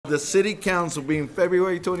the City Council being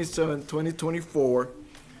February 27, 2024,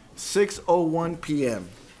 6:01 p.m.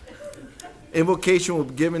 Invocation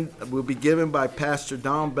will be given by Pastor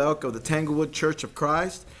Don Belk of the Tanglewood Church of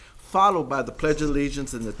Christ, followed by the Pledge of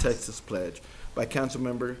Allegiance and the Texas Pledge by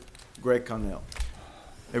Councilmember Greg Connell.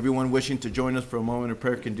 Everyone wishing to join us for a moment of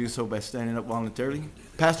prayer can do so by standing up voluntarily.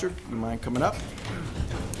 Pastor, you mind coming up?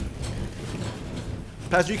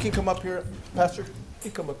 Pastor, you can come up here. Pastor, you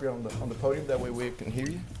can come up here on the podium. That way we can hear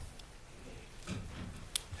you.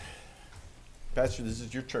 Pastor, this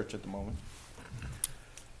is your church at the moment.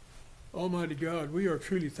 Almighty God, we are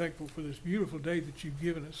truly thankful for this beautiful day that you've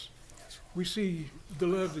given us. We see the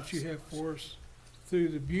love that you have for us through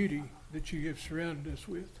the beauty that you have surrounded us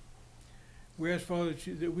with. We ask, Father,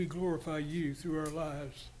 that we glorify you through our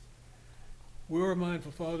lives. We are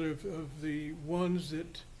mindful, Father, of the ones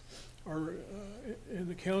that are in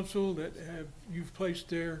the council that you've placed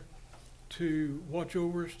there to watch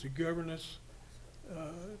over us, to govern us,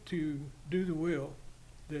 to do the will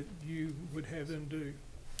that you would have them do.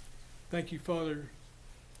 Thank you, Father,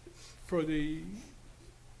 for their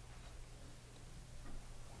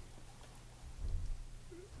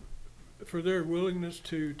willingness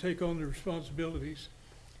to take on the responsibilities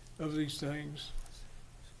of these things.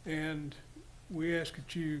 And we ask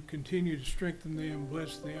that you continue to strengthen them,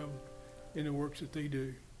 bless them in the works that they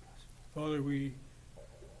do. Father, we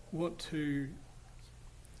want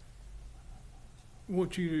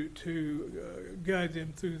you to guide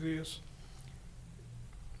them through this,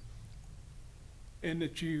 and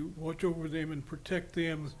that you watch over them and protect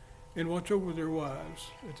them and watch over their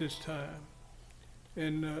wives at this time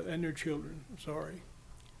and their children. Sorry.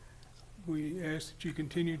 We ask that you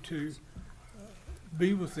continue to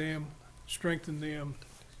be with them, strengthen them,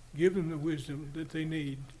 give them the wisdom that they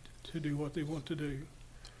need to do what they want to do.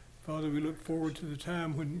 Father, we look forward to the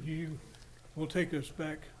time when you will take us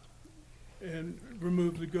back and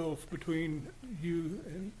remove the gulf between you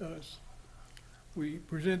and us. We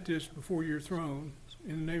present this before your throne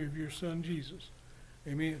in the name of your Son, Jesus.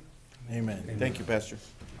 Amen. Amen. Thank you, Pastor.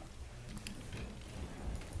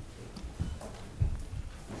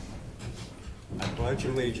 I pledge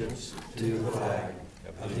allegiance to the flag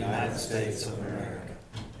of the United States of America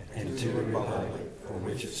and to the republic for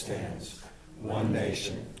which it stands, one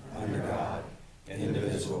nation, under God,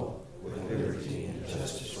 indivisible, with liberty and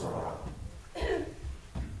justice for all.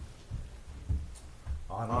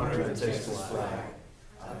 On honor of the Texas flag,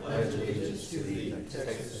 I pledge allegiance to thee,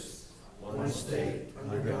 Texas, one state,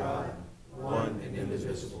 under God, one and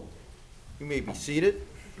indivisible. You may be seated.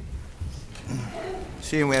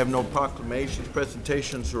 Seeing we have no proclamations,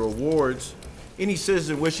 presentations, or awards, any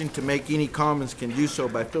citizen wishing to make any comments can do so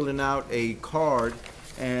by filling out a card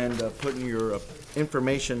and putting your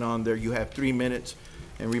information on there. You have 3 minutes,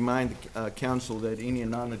 and remind the council that any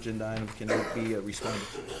non-agenda item cannot be responded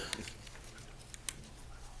to.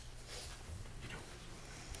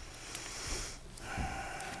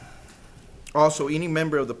 Also, any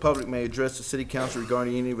member of the public may address the City Council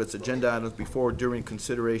regarding any of its agenda items before or during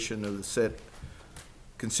consideration of said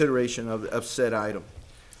item.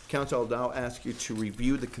 Council, I'll now ask you to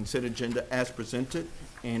review the consent agenda as presented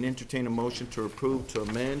and entertain a motion to approve, to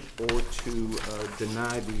amend, or to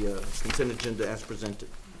deny the consent agenda as presented.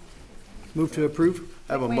 Move to approve.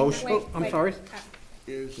 I have a motion. Oh, I'm sorry.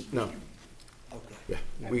 No. Okay. Yeah,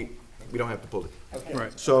 we don't have to pull it. Okay.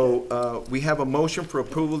 Right. So we have a motion for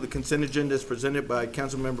approval of the consent agenda as presented by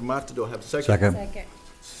Councilmember Mata. Do I have a second? Second.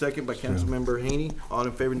 Second by Councilmember Haney. All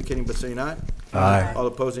in favor indicating by saying aye. Aye. All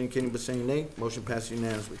opposed indicating by saying nay. Motion passes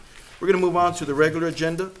unanimously. We're going to move on to the regular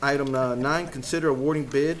agenda. Item 9, consider awarding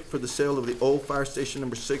bid for the sale of the old fire station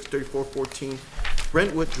number 6, 3414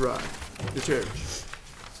 Brentwood Drive. Mr. Harris.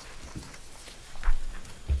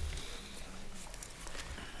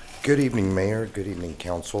 Good evening, Mayor. Good evening,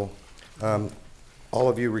 Council. All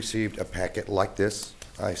of you received a packet like this.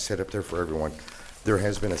 I set up there for everyone. There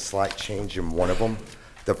has been a slight change in one of them.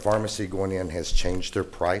 The pharmacy going in has changed their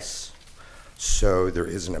price, so there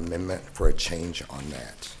is an amendment for a change on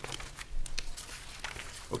that.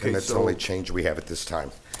 Okay, and that's so the only change we have at this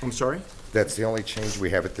time. I'm sorry? That's the only change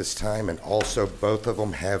we have at this time, and also both of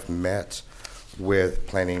them have met with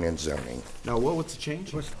planning and zoning. Now, what was the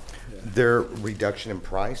change? Their reduction in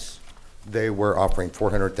price, they were offering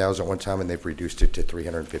 $400,000 at one time, and they've reduced it to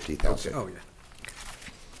 $350,000. Okay. Oh, yeah.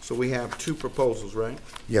 So we have 2 proposals, right?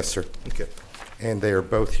 Yes, sir. Okay. And they are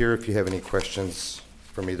both here if you have any questions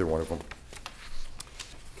from either one of them.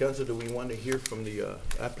 Council, do we want to hear from the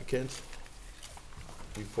applicants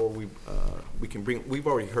before we can bring, we've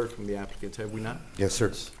already heard from the applicants, have we not? Yes,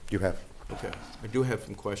 sir. You have. Okay. I do have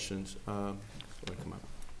some questions. Come up.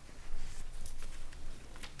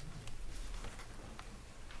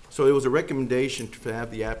 So it was a recommendation to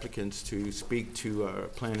have the applicants to speak to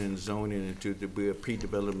planning and zoning and to be a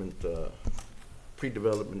pre-development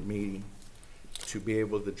meeting to be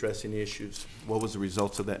able to address any issues. What was the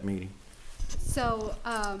results of that meeting? So,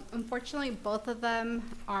 unfortunately, both of them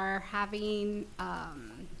are having, I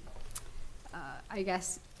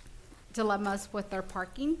guess, dilemmas with their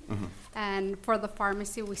parking. And for the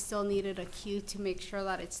pharmacy, we still needed a queue to make sure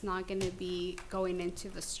that it's not going to be going into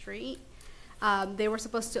the street. They were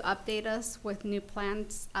supposed to update us with new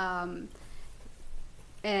plans, and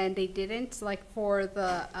they didn't. Like for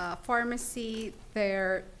the pharmacy,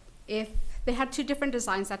 if they had two different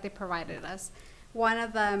designs that they provided us. One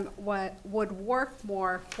of them would work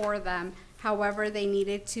more for them. However, they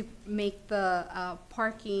needed to make the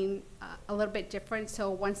parking a little bit different.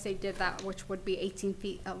 So once they did that, which would be 18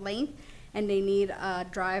 feet of length, and they need a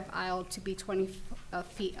drive aisle to be 20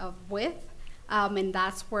 feet of width, and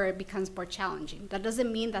that's where it becomes more challenging. That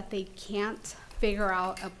doesn't mean that they can't figure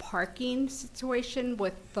out a parking situation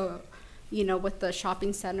with the, with the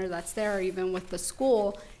shopping center that's there, or even with the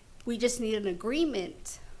school. We just need an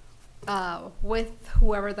agreement with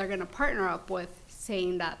whoever they're going to partner up with,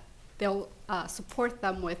 saying that they'll support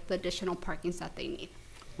them with the additional parkings that they need.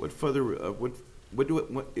 What further,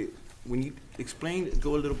 when you explain,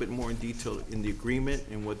 go a little bit more in detail in the agreement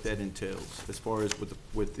and what that entails, as far as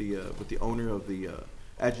with the owner of the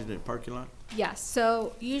adjacent parking lot? Yes,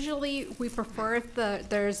 so usually we prefer if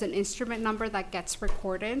there's an instrument number that gets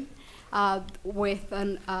recorded with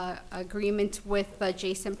an agreement with the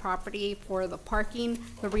adjacent property for the parking.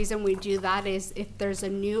 The reason we do that is if there's a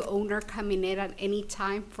new owner coming in at any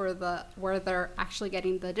time for where they're actually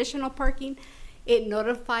getting the additional parking, it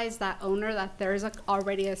notifies that owner that there's a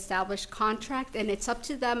already established contract, and it's up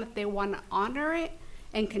to them if they want to honor it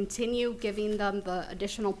and continue giving them the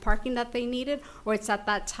additional parking that they needed, or it's at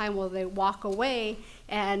that time where they walk away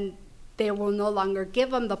and they will no longer give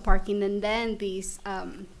them the parking, and then these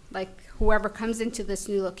like whoever comes into this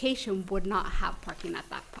new location would not have parking at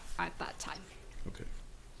that time. Okay.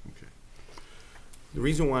 The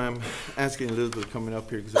reason why I'm asking Elizabeth coming up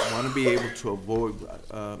here, because I want to be able to avoid,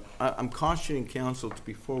 I'm cautioning council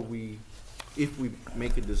to if we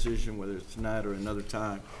make a decision, whether it's tonight or another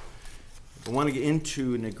time, if I want to get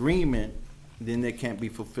into an agreement, then they can't be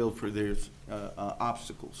fulfilled for there's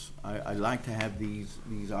obstacles. I like to have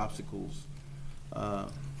these obstacles,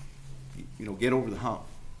 get over the hump,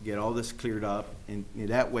 get all this cleared up, and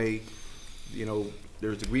that way,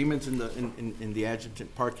 there's agreements in the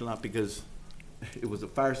adjacent parking lot because it was a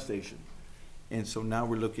fire station. And so now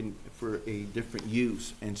we're looking for a different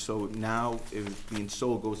use. And so now if being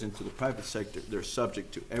sold goes into the private sector, they're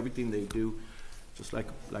subject to everything they do, just like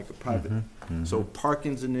a private. So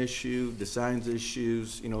parking's an issue, design's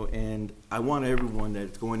issues, and I want everyone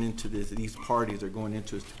that's going into these parties are going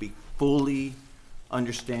into this to be fully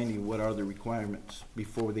understanding what are the requirements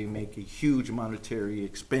before they make a huge monetary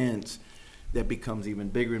expense that becomes even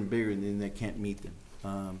bigger and bigger, and then they can't meet them.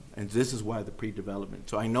 And this is why the pre-development.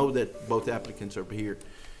 So I know that both applicants are here.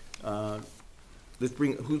 Let's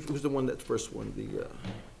bring, who's the one that's first one? The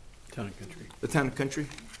Town and Country. The Town and Country?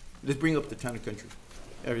 Let's bring up the Town and Country.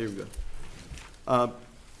 Here we go. Have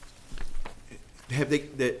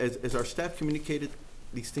has our staff communicated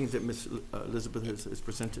these things that Ms. Elizabeth has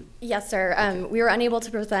presented? Yes, sir. Okay. We were unable to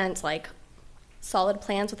present solid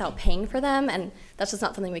plans without paying for them, and that's just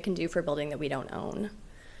not something we can do for a building that we don't own.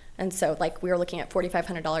 And so we were looking at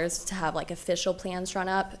 $4,500 to have official plans drawn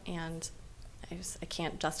up, and I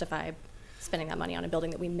can't justify spending that money on a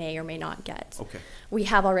building that we may or may not get. Okay. We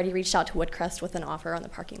have already reached out to Woodcrest with an offer on the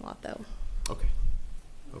parking lot, though. Okay.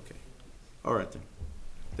 All right then.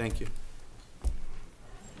 Thank you.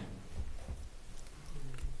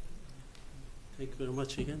 Thank you very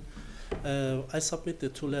much again. I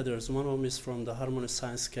submitted 2 letters. One of them is from the Harmony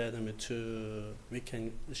Science Academy we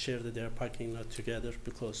can share their parking lot together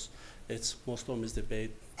because most of them is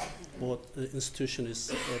debate. Both institution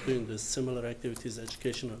is doing the similar activities,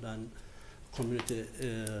 educational and community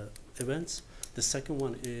events. The second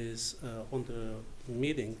one is on the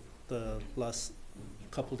meeting the last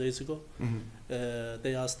couple days ago.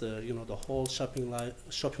 They asked the whole shopping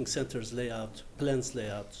center's plans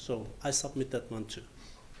layout. So I submit that one too.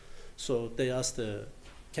 So they asked,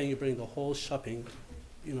 can you bring the whole shopping,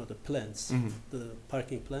 the plans, the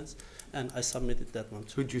parking plans, and I submitted that one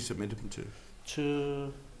too. Who'd you submit them to?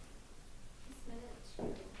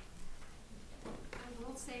 I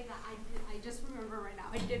will say say that I just remember right now,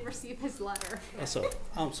 I did receive his letter. So,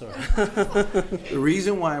 I'm sorry. The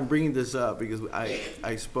reason why I'm bringing this up, because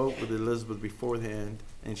I spoke with Elizabeth beforehand,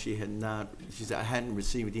 and she said, I hadn't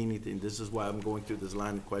received anything. This is why I'm going through this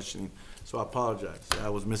line of questioning. So I apologize. I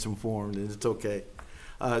was misinformed, and it's okay.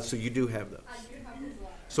 So you do have those. I do have his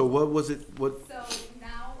letter. So what was it, So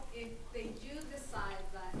now, if they do decide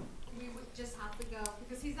that we would just have to go,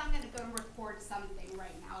 because he's not gonna go and record something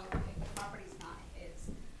right now if the property's not his.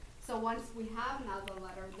 So once we have now the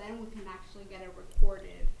letter, then we can actually get it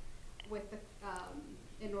recorded with the,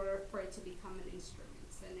 in order for it to become an instrument,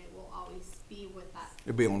 and it will always be with that.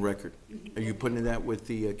 it'll be on record? Are you putting that with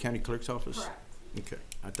the county clerk's office? Correct. Okay,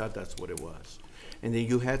 I thought that's what it was. And then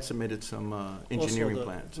you had submitted some engineering Also,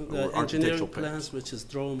 plans, the or architectural engineering plans. plans, which is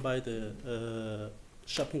drawn by the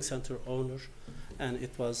shopping center owner, and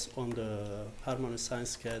it was on the Harmony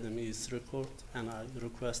Science Academy's record, and I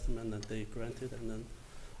requested them, and they granted, and then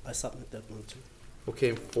I submit that one too.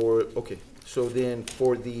 Okay, so then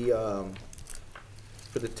for the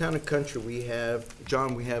town and country, we have,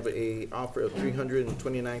 John, we have a offer of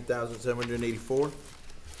 $329,784.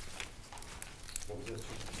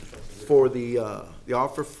 For the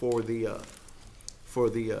offer for the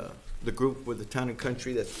group with the town and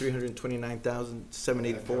country, that's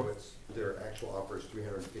 $329,784. No, their actual offer is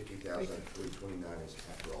 $350,329 is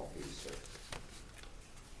after all fees, sir.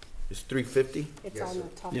 It's $350? It's Yes, on sir. the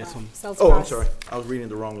top Yes, line. on- Sales Oh, I'm price. sorry, I was reading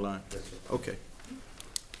the wrong line. Yes, sir. Okay,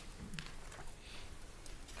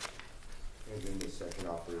 And then the second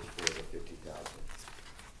offer is for the $50,000.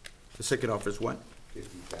 the second offer is what?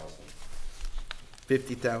 $50,000.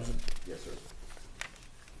 $50,000? Yes, sir.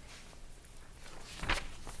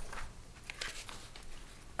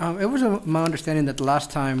 It was my understanding that the last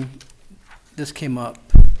time this came up,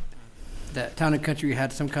 that Town and Country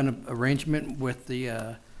had some kind of arrangement with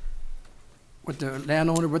the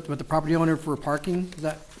landowner, with the property owner for parking.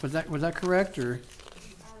 Was that correct, or?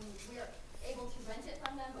 We are able to rent it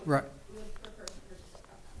from them, but Right, we would prefer to purchase it from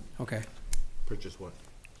them. okay. Purchase what?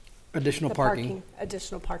 Additional The parking.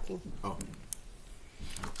 Additional parking. Oh.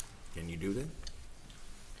 Can you do that?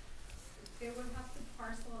 They would have to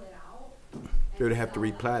parcel it out. They would and have to sell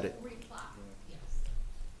replat it. Replat, yes.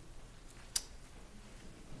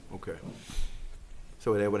 Okay.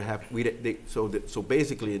 So they would have, so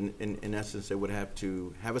basically, in essence, they would have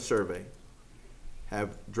to have a survey,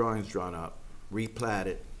 have drawings drawn up, replat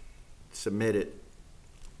it, submit it,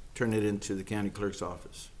 turn it into the county clerk's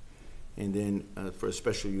office, and then for a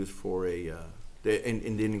special use for and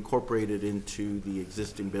then incorporate it into the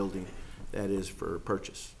existing building that is for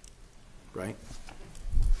purchase, right?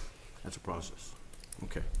 That's a process.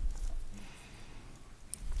 Okay.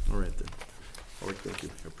 All right then. All right, thank you.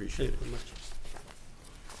 I appreciate Thank it. you very much.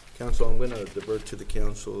 Council, I'm going to divert to the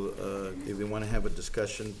council. If we want to have a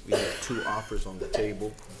discussion, we have two offers on the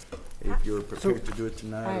table. If you're prepared to do it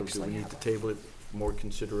tonight, or do we actually need have to table it, more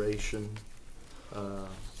consideration?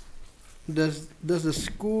 Does the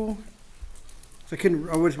school,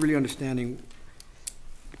 I wasn't really understanding,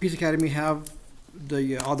 Peace Academy have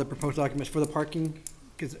all the proposed documents for the parking?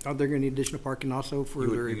 Because are they going to need additional parking also for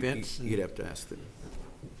their events? You'd have to ask them.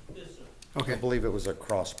 I Okay, believe it was a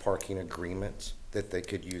cross-parking agreement that they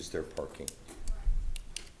could use their parking.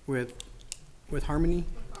 with Harmony?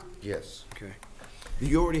 Yes. Okay. Do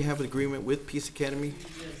you already have an agreement with Peace Academy?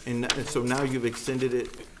 And so now you've extended it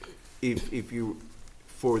if you,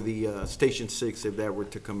 for the Station 6, if that were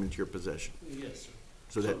to come into your possession? Yes, sir.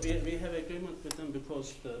 So that, we have agreement with them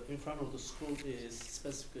because in front of the school is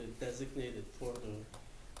specifically designated for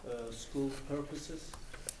the school purposes.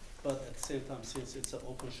 But at the same time, since it's an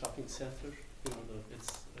open shopping center,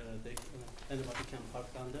 anybody can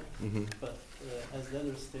park down there. mhm. But as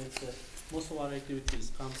Leonard states, that most of our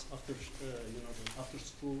activities comes after, after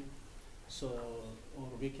school, or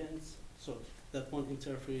weekends. So that won't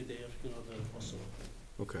interfere there, also.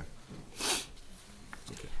 Okay.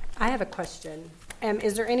 I have a question.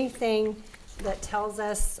 Is there anything that tells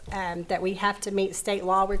us that we have to meet state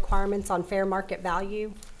law requirements on fair market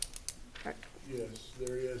value? Yes,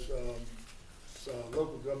 there is,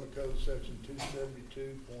 local government code section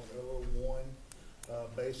 272.001,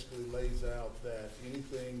 basically lays out that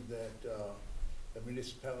anything that, a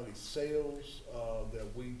municipality sells, that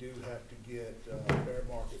we do have to get, fair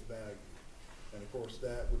market value. And of course,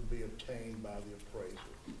 that would be obtained by the appraiser.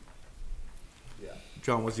 Yeah.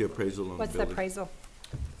 John, what's the appraisal on the What's the building? appraisal?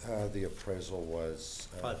 The appraisal was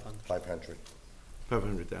 500. 500.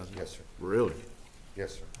 500,000? Yes, sir. Really?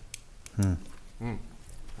 Yes, sir.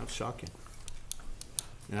 That's shocking.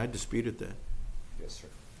 And I disputed that. Yes, sir.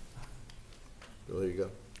 So there you go.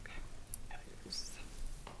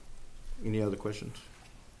 Any other questions?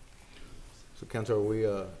 So Council, are we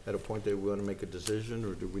at a point that we want to make a decision,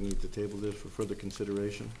 or do we need to table this for further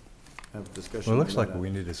consideration? Have a discussion? Well, it looks on like that?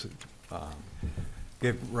 we need to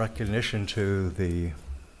give recognition to the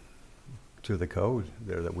code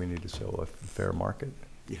there, that we need to sell a fair market.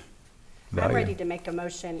 Yeah. I'm value. ready to make a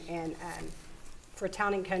motion and, for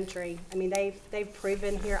Town and Country. I mean, they've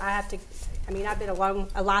proven here, I've been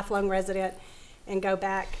a lifelong resident and go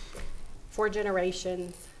back 4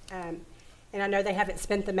 generations. And I know they haven't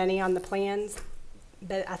spent the money on the plans,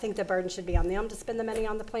 but I think the burden should be on them to spend the money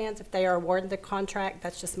on the plans. If they are awarded the contract,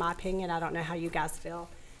 that's just my opinion. I don't know how you guys feel.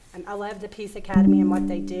 I love the Peace Academy and what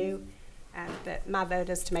they do, but my vote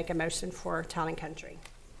is to make a motion for Town and Country.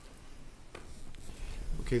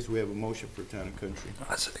 Okay, so we have a motion for Town and Country.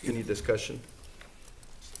 Any discussion?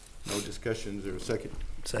 No discussion, is there a second?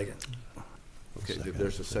 Second. Okay, if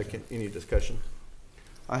there's a second, any discussion?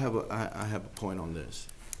 I have a point on this.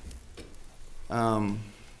 And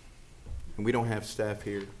we don't have staff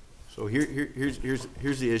here, so here's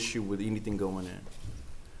the issue with anything going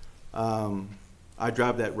in. I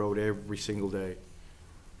drive that road every single day,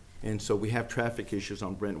 and so we have traffic issues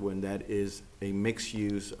on Brentwood, and that is a mixed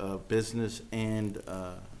use of business and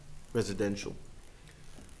residential.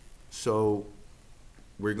 So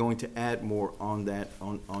we're going to add more on that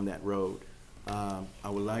road. I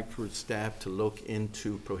would like for staff to look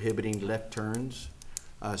into prohibiting left turns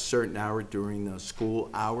a certain hour during the school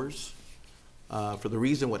hours. For the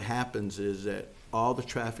reason what happens is that all the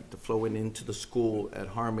traffic to flowing into the school at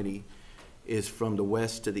Harmony is from the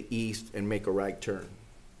west to the east and make a right turn.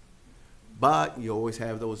 But you always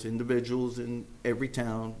have those individuals in every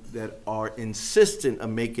town that are insistent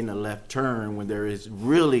on making a left turn when there is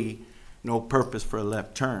really no purpose for a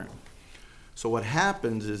left turn. So what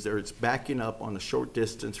happens is it's backing up on a short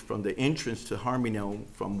distance from the entrance to Harmony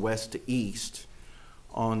from west to east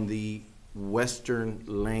on the western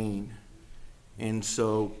lane. And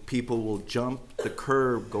so people will jump the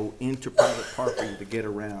curb, go into private property to get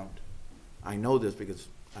around. I know this because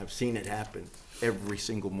I've seen it happen every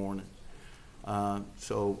single morning. I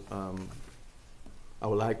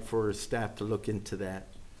would like for staff to look into that,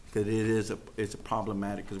 because it's a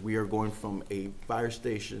problematic, because we are going from a fire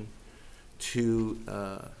station to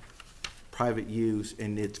private use,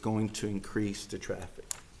 and it's going to increase the traffic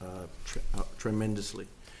tremendously.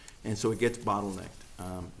 And so it gets bottlenecked.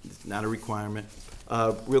 It's not a requirement.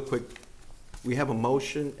 Real quick, we have a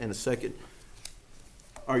motion and a second.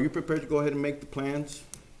 Are you prepared to go ahead and make the plans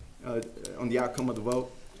on the outcome of the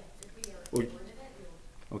vote?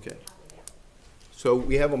 Okay. So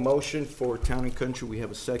we have a motion for Town and Country. We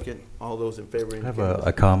have a second. All those in favor? I have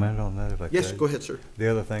a comment on that, if I could. Yes, go ahead, sir. The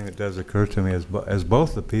other thing that does occur to me is, as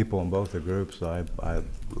both the people in both the groups I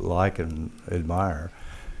like and admire,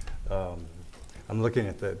 I'm looking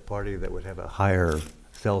at the party that would have a higher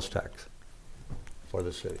sales tax for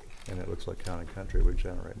the city, and it looks like Town and Country would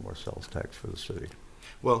generate more sales tax for the city.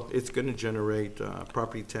 Well, it's going to generate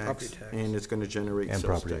property tax, and it's going to generate And sales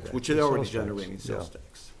property tax, tax. which is already Sales tax, generating sales yeah.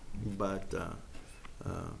 tax. But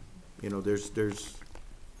you know, it's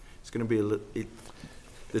going to be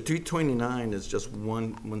the 229 is just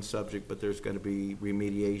one subject, but there's got to be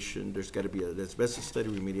remediation. There's got to be an asbestos study,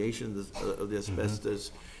 remediation of the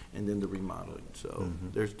asbestos, and then the remodeling. So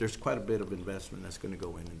there's quite a bit of investment that's going to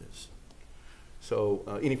go into this. So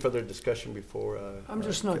any further discussion before? I'm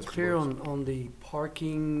just not clear on the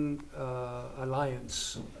parking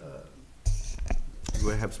alliance. You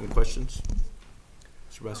have some questions,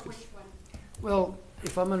 Mr. Vasquez? Well,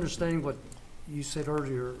 if I'm understanding what you said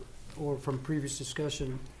earlier, or from previous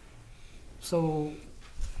discussion, so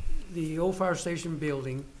the old fire station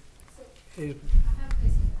building is. I have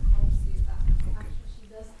this that helps you that actually she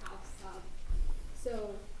does have some.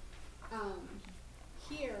 So,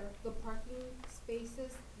 here, the parking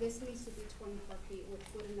spaces, this needs to be 24 feet, which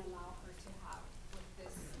wouldn't allow her to have with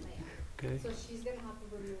this layout. Okay. So she's gonna have to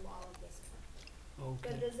remove all of this parking. Okay.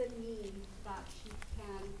 That doesn't mean that she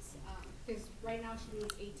can't, because right now she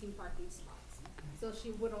needs 18 parking spots. So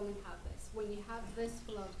she would only have this. When you have this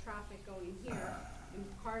flow of traffic going here, and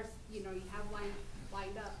cars, you know, you have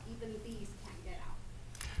lined up, even these can't get out.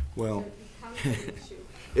 Well, So it becomes an issue.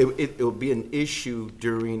 it will be an issue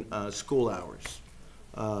during school hours,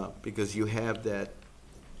 because you have that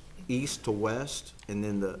east to west, and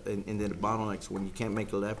then the bottlenecks when you can't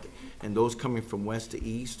make a left, and those coming from west to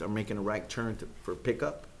east are making a right turn for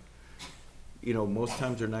pickup. You know, most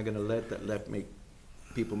times they're not going to let that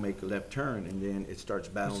people make a left turn, and then it starts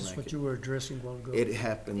bottlenecking. This is what you were addressing a while ago. It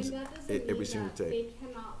happens And that doesn't every mean single that day. they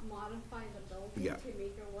cannot modify the building Yeah. to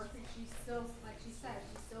make it work, and she's still, like she said,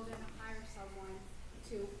 she's still gonna hire someone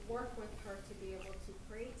to work with her to be able to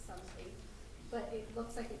create something, but it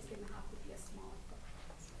looks like it's gonna have to be a small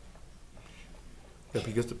Yeah,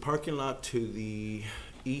 because the parking lot to the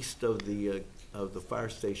east of the fire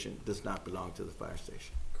station does not belong to the fire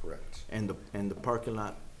station. Correct. And the parking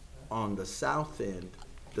lot on the south end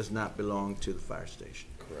does not belong to the fire station.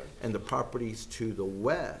 Correct. And the properties to the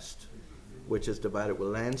west, which is divided with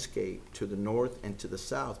landscape, to the north and to the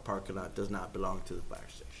south parking lot does not belong to the fire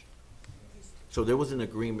station. So there was an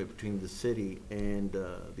agreement between the city and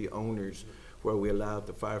the owners where we allowed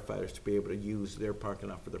the firefighters to be able to use their parking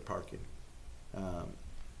lot for their parking.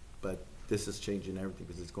 But this is changing everything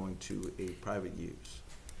because it's going to a private use.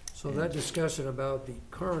 So that discussion about the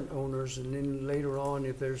current owners, and then later on,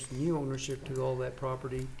 if there's new ownership to all that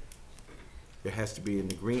property, There has to be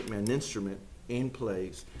an agreement, an instrument in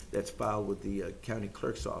place that's filed with the county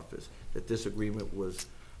clerk's office, that this agreement was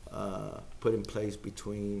put in place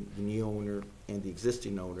between the new owner and the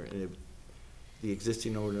existing owner. And if the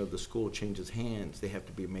existing owner of the school changes hands, they have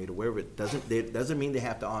to be made aware of it. Doesn't mean they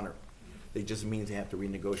have to honor it. It just means they have to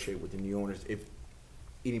renegotiate with the new owners if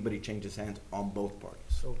anybody changes hands on both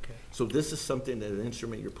parties. okay. So this is something, that an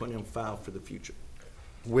instrument you're putting on file for the future.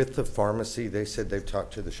 With the pharmacy, they said they've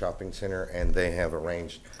talked to the shopping center and they have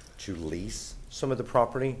arranged to lease some of the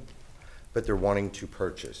property, but they're wanting to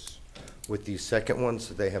purchase. With the second ones,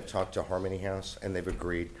 they have talked to Harmony House and they've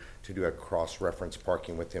agreed to do a cross-reference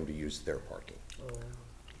parking with them to use their parking. Oh,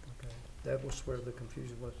 okay. That was where the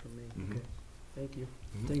confusion was for me. Mhm. Okay. Thank you.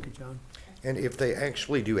 Thank you, John. And if they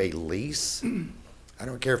actually do a lease, I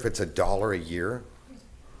don't care if it's $1 a year,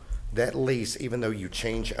 that lease, even though you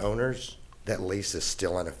change owners, that lease is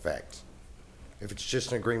still in effect. If it's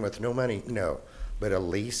just an agreement with no money, no, but a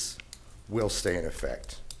lease will stay in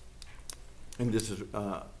effect. And this is,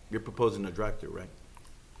 you're proposing a drive-through, right?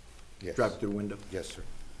 Yes. Drive-through window? Yes, sir.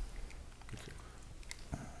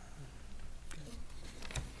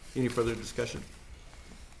 Any further discussion?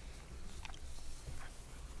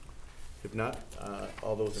 If not,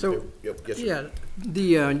 all those in So, favor? Yep, yes, sir.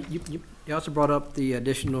 Yeah, you also brought up the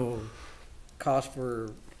additional cost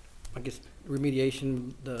for, I guess,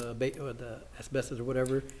 remediation, the asbestos or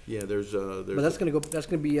whatever. Yeah, there's But that's gonna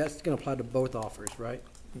apply to both offers, right?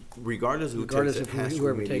 regardless of who regardless takes it, of has to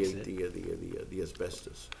whoever takes remediate the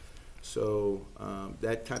asbestos. So,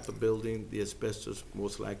 that type of building, the asbestos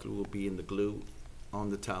most likely will be in the glue, on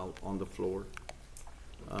the tile, on the floor.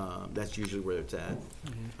 That's usually where it's at.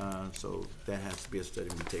 So that has to be a study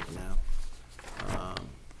to be taken out.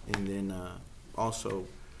 And then, also,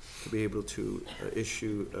 to be able to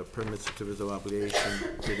issue a permit certificate of obligation,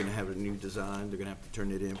 they're gonna have a new design, they're gonna have to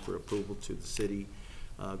turn it in for approval to the city,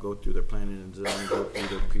 go through their planning and design, go through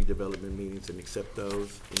their pre-development meetings and accept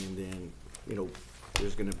those, and then, you know,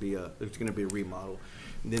 there's gonna be a remodel.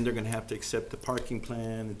 And then they're gonna have to accept the parking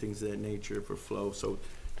plan and things of that nature for flow, so,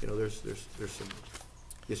 you know, there's some,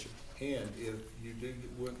 yes, sir. And if you do,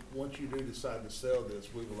 once you do decide to sell this,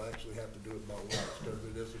 we will actually have to do it by warrants because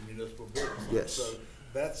it is a municipal business. Yes. So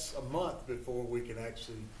that's a month before we can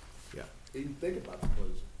actually Yeah, even think about the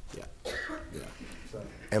closing. yeah, yeah. So,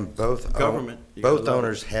 And both, Government, you gotta both love it.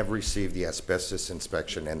 owners have received the asbestos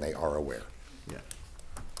inspection and they are aware. Yeah,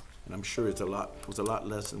 and I'm sure it was a lot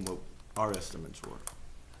less than what our estimates were.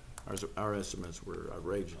 Our estimates were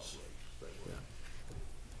outrageous. Yeah.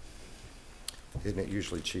 Isn't it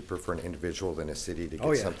usually cheaper for an individual than a city to Oh,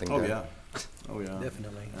 get yeah. something Oh, done? yeah, oh, yeah.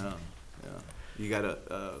 Definitely. Yeah, yeah. You got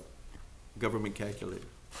a government calculator.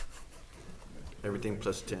 Everything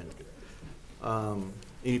plus 10.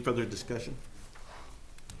 Any further discussion?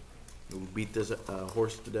 We'll beat this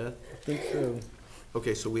horse to death? I think so.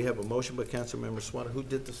 Okay, so we have a motion by Councilmember Swanner. Who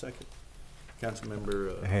did the second?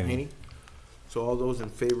 Councilmember Haney. So all those in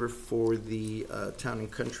favor for the Town and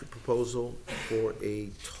Country proposal for a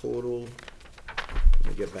total, let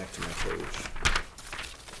me get back to my page.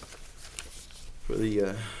 For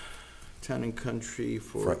the Town and Country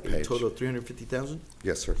for Front a page. total of 350,000?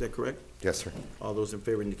 Yes, sir. Is that correct? Yes, sir. All those in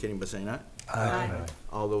favor indicating by saying aye. Aye.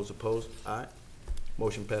 All those opposed, aye.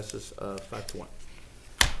 Motion passes 5-1.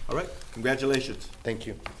 All right, congratulations. Thank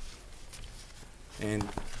you. And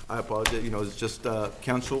I apologize, you know, it's just,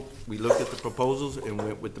 council, we looked at the proposals and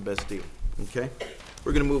went with the best deal, okay?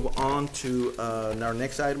 We're gonna move on to, our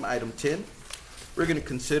next item, item 10. We're gonna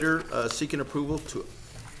consider, seeking approval to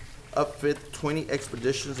upfit 20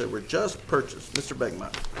 expeditions that were just purchased. Mr.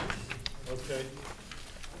 Beckmeyer.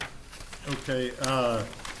 Okay,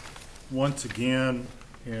 once again,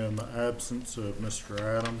 in the absence of Mr.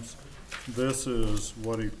 Adams, this is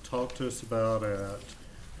what he talked to us about at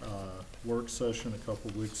work session a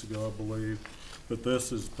couple of weeks ago, I believe. But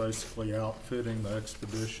this is basically outfitting the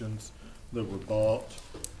expeditions that were bought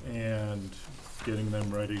and getting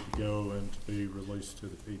them ready to go and to be released to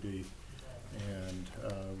the PD. And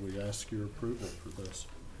we ask your approval for this,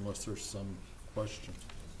 unless there's some questions.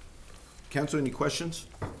 Council, any questions?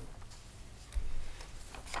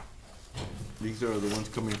 These are the ones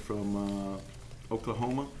coming from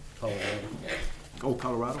Oklahoma? Colorado. Oh,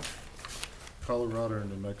 Colorado? Colorado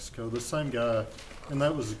and New Mexico. The same guy, and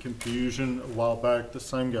that was a confusion a while back. The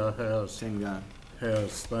same guy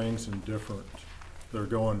has things in different. They're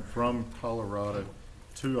going from Colorado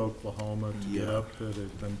to Oklahoma to get upfitted,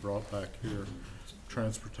 then brought back here.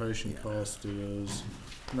 Transportation cost is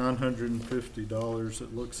 $950.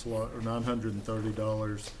 It looks like, or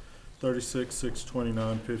 $930. 36,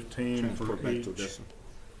 629, 15 for each,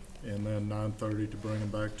 and then 930 to bring them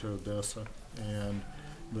back to Odessa. And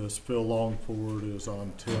this Phil Longford is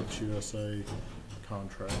on Tips USA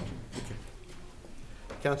contract. Okay.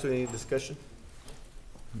 Council, any discussion?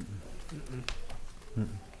 Do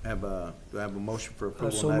I have a motion for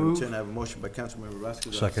approval So on item moved. 10? I have a motion by Councilmember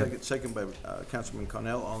Vasquez. Second by Councilman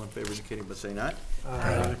Cornell. All in favor indicating by saying aye.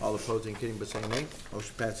 Aye. All opposed indicating by saying nay.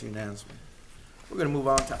 Motion passes unanimously. We're going to move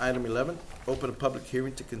on to item 11. Open a public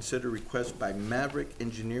hearing to consider request by Maverick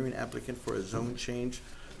Engineering applicant for a zone change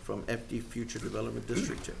from FD Future Development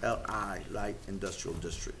District to LI Light Industrial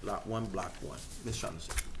District, Lot 1, Block 1. Ms.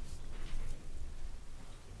 Shaughnessy.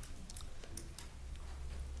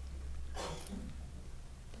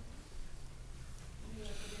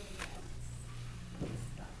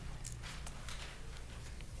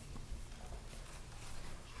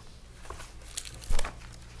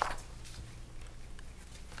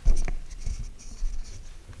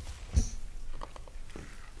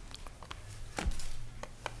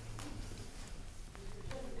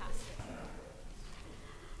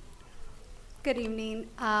 Good evening.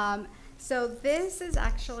 So this is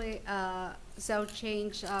actually a zone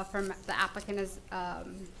change from the applicant is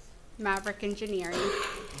Maverick Engineering.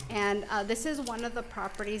 And this is one of the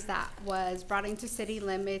properties that was brought into city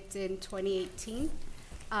limits in 2018.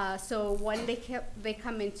 So when they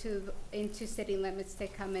come into city limits, they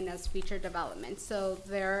come in as feature development. So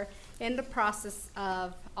they're in the process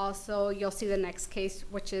of also, you'll see the next case,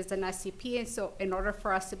 which is an SCP. And so in order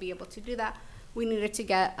for us to be able to do that, we needed to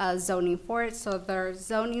get zoning for it. So their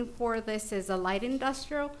zoning for this is a light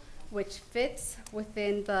industrial, which fits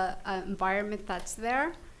within the environment that's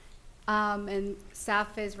there. And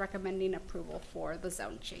staff is recommending approval for the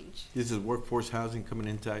zone change. This is workforce housing coming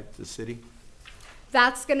into the city?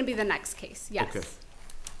 That's gonna be the next case, yes. Okay.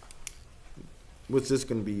 What's this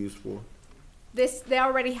gonna be used for? They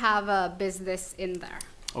already have a business in there.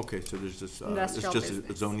 Okay, so there's this, it's Industrial just a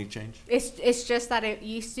business. zoning change? It's just that it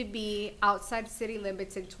used to be outside city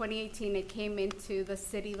limits. In 2018, it came into the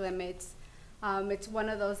city limits. It's one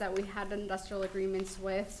of those that we had industrial agreements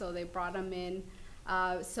with, so they brought them in.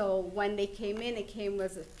 So when they came in, it came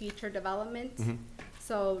as a future development. Mm-hmm.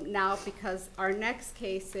 So now, because our next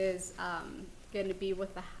case is gonna be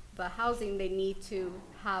with the housing, they need to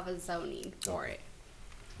have a zoning for it.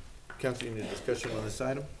 Council, any discussion on this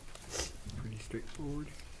item? Pretty straightforward.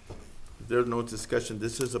 If there's no discussion,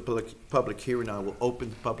 this is a public hearing. I will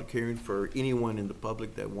open the public hearing for anyone in the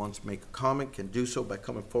public that wants to make a comment, can do so by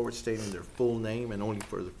coming forward stating their full name and only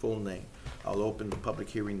for the full name. I'll open the public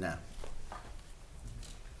hearing now.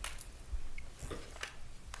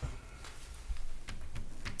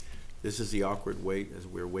 This is the awkward wait as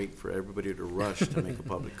we're waiting for everybody to rush to make a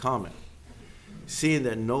public comment. Seeing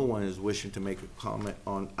that no one is wishing to make a comment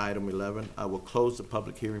on item 11, I will close the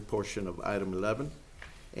public hearing portion of item 11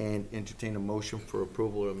 and entertain a motion for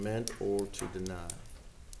approval or amend or to deny.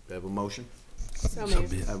 Do I have a motion? So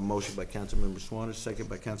moved. I have a motion by Councilmember Swanner, second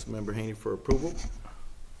by Councilmember Haney for approval.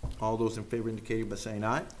 All those in favor indicating by saying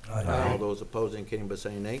aye. Aye. All those opposed indicating by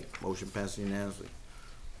saying nay. Motion passes unanimously.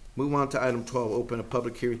 Move on to item 12, open a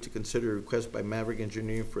public hearing to consider a request by Maverick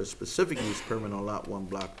Engineering for a specific use permit on Lot 1,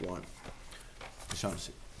 Block 1. Ms.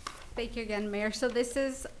 Shaughnessy. Thank you again, Mayor. So this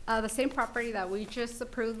is the same property that we just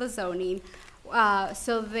approved the zoning.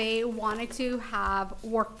 So they wanted to have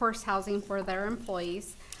workforce housing for their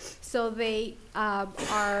employees. So they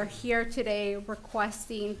are here today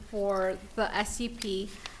requesting for the SCP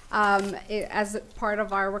as part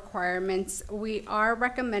of our requirements. We are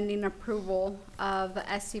recommending approval of the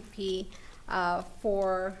SCP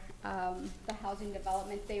for the housing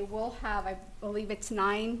development. They will have, I believe it's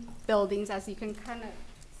 9 buildings, as you can kind of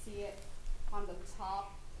see it on the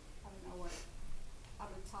top. I don't know what, on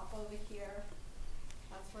the top over here.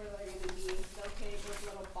 That's where they're gonna be located with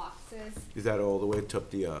little boxes. Is that all the way to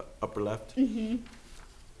the upper left? Mm-hmm.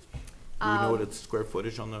 Do you know what its square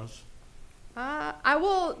footage on those? I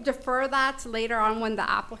will defer that later on when the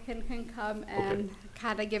applicant can come and Okay.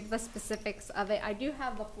 kind of give the specifics of it. I do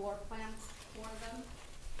have the floor plans for them.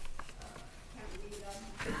 can't read them.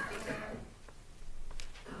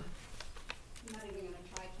 I'm not even gonna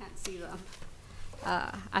try, I can't see them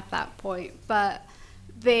at that point. But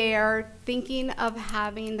they're thinking of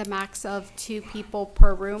having the max of 2 people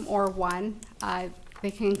per room or 1.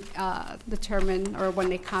 They can determine, or when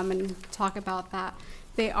they come and talk about that.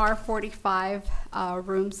 They are 45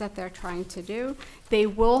 rooms that they're trying to do. They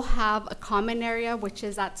will have a common area, which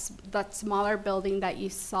is that smaller building that you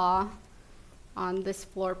saw on this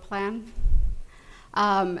floor plan.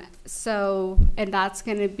 And that's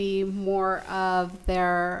gonna be more of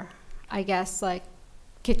their, I guess, like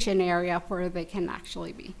kitchen area where they can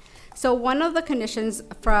actually be. So one of the conditions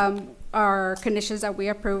from our conditions that we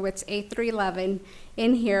approve, it's A311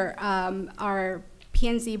 in here, our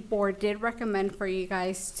P&Z board did recommend for you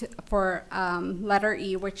guys for letter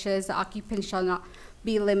E, which is the occupants shall not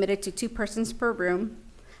be limited to 2 persons per room.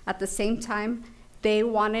 At the same time, they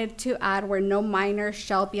wanted to add where no minors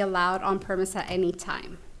shall be allowed on premise at any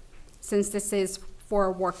time, since this is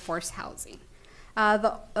for workforce housing.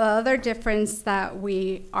 The other difference that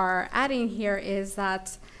we are adding here is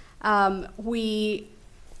that we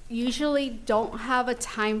usually don't have a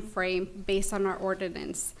time frame based on our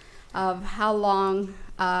ordinance of how long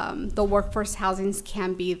the workforce housings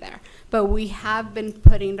can be there. But we have been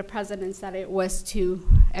putting the precedence that it was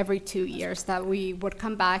every 2 years that we would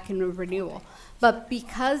come back and do renewal. But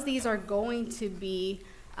because these are going to be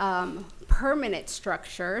permanent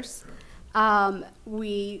structures,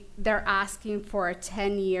 they're asking for a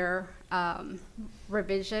 10-year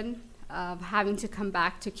revision of having to come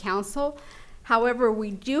back to council. However,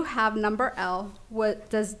 we do have number L, K,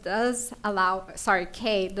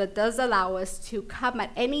 that does allow us to come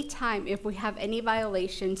at any time if we have any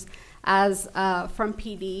violations as from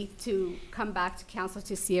PD to come back to council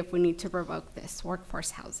to see if we need to revoke this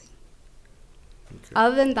workforce housing. Okay.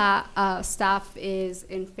 Other than that, staff is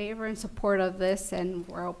in favor and support of this, and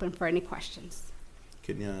we're open for any questions.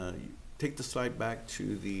 Can you take the slide back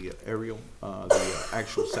to the aerial, the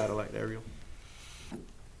actual satellite aerial?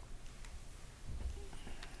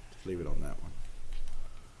 Just leave it on that one.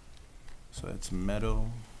 So that's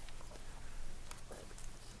Meadow,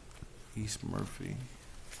 East Murphy.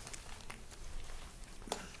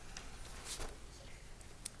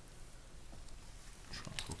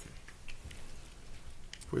 Okay.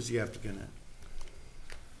 Where's the applicant at?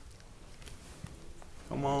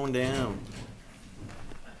 Come on down.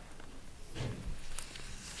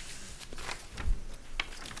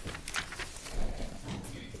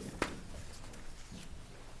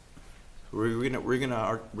 We're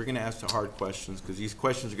gonna ask the hard questions because these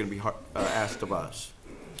questions are gonna be asked of us.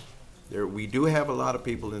 We do have a lot of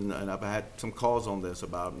people and I've had some calls on this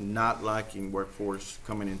about not liking workforce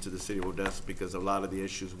coming into the city of Odessa because of a lot of the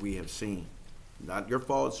issues we have seen. Not your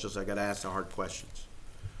fault. It's just I gotta ask the hard questions.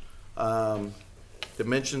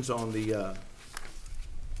 Dimensions on the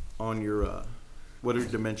on your what are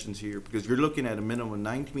dimensions here? Because you're looking at a minimum of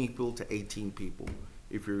 9 people to 18 people.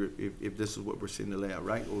 If this is what we're seeing in the layout,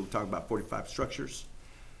 right? We'll talk about 45 structures.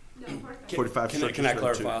 No, 45 structures. Can I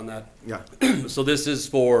clarify on that? Yeah. So this is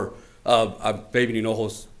for I'm Baby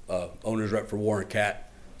Ninojo's owner's rep for Warren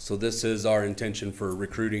Cat. So this is our intention for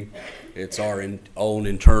recruiting. It's our own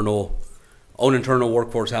internal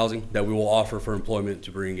workforce housing that we will offer for employment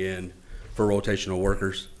to bring in for rotational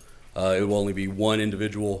workers. It will only be 1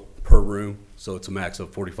 individual per room, so it's a max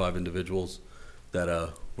of 45 individuals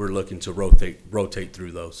that we're looking to rotate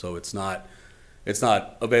through those. So it's not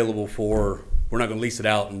available for, we're not gonna lease it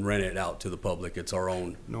out and rent it out to the public. It's our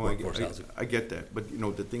own workforce housing. I get that, but you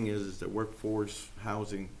know, the thing is that workforce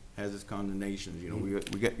housing has its condemnations. You know,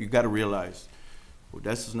 you gotta realize, well,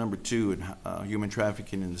 that's number 2 in human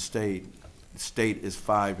trafficking in the state. The state is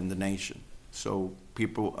 5 in the nation. So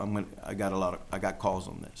people, I got calls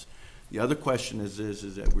on this. The other question is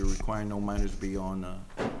that we're requiring no minors be on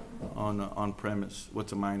premise.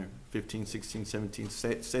 What's a minor? 15, 16, 17.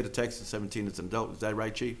 State of Texas, 17 is an adult. Is that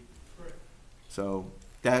right, Chief? Correct. So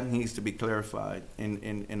that needs to be clarified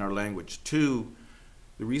in our language. 2,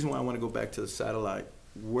 the reason why I want to go back to the satellite,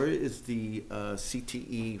 where is the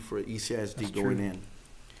CTE for ECISD going in?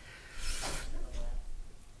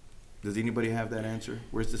 Does anybody have that answer?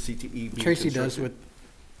 Where's the CTE being Tracy constructed? does with.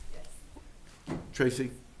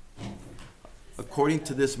 Tracy? According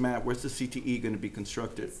to this map, where's the CTE going to be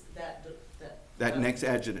constructed? That next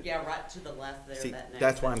adjunct. Yeah, right to the left there. See, that next,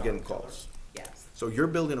 that's why I'm getting calls. Yes. So you're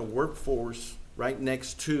building a workforce right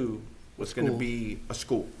next to what's going to be a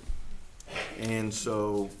school. And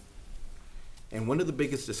so, and one of the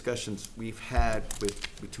biggest discussions we've had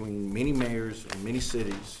between many mayors and many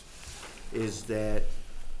cities is that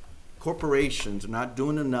corporations are not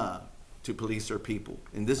doing enough to police their people.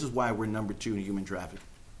 And this is why we're number 2 in human trafficking.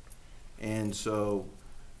 And so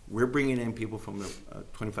we're bringing in people from the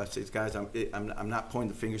 25 states. Guys, I'm not pointing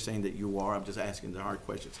the finger saying that you are. I'm just asking the hard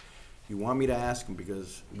questions. You want me to ask them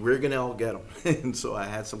because we're going to all get them. And so I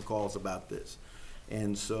had some calls about this.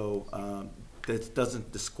 And so that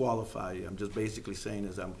doesn't disqualify you. I'm just basically saying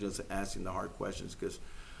is I'm just asking the hard questions because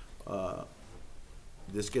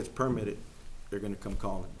this gets permitted, they're going to come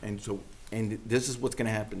calling. And so, and this is what's going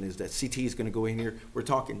to happen is that CT is going to go in here. We're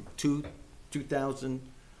talking 2,000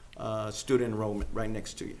 student enrollment right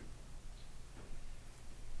next to you. Do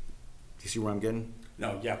you see where I'm getting?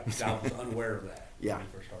 No, yeah, I was unaware of that. Yeah. When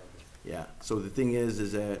we first started. Yeah. So the thing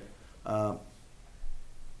is that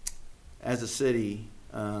as a city,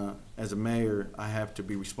 as a mayor, I have to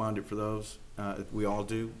be responded for those. We all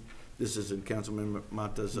do. This is in Councilman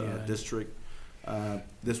Mata's district.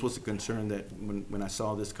 This was a concern that when I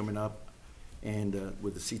saw this coming up, and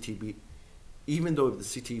with the CTB, even though the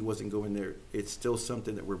CT wasn't going there, it's still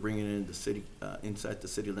something that we're bringing in the city, inside the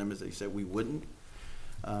city limits. They said we wouldn't,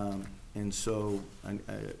 and so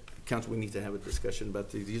council, we need to have a discussion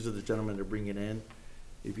about these. These are the gentlemen they're bringing in.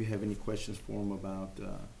 If you have any questions for them about,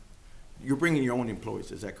 you're bringing your own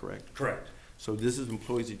employees, is that correct? Correct. So this is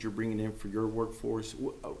employees that you're bringing in for your workforce.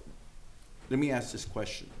 Let me ask this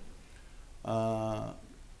question.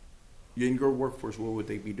 In your workforce, what would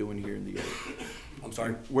they be doing here in the area? I'm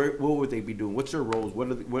sorry? What would they be doing? What's their roles? What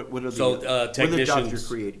are the, what are the, So, what are the technicians. jobs you're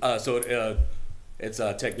creating? It's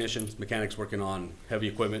technicians, mechanics working on heavy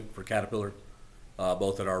equipment for Caterpillar,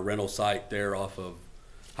 both at our rental site there off of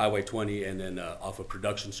Highway 20 and then off of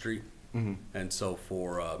Production Street. Mm-hmm. And so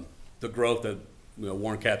for the growth that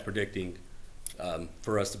Warren Cat's predicting,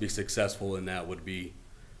 for us to be successful in that would be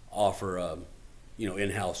offer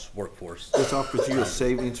in-house workforce. This offers you a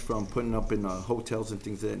savings from putting up in hotels and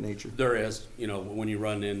things of that nature? There is, when you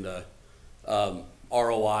run into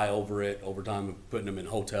ROI over time of putting them in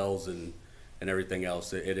hotels and everything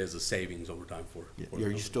else, it is a savings over time for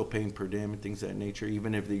Are you still paying per diem and things of that nature,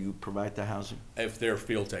 even if you provide the housing? if they're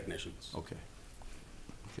field technicians. Okay.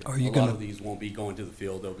 Are you A lot gonna, of these won't be going to the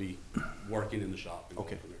field, they'll be working in the shop. And going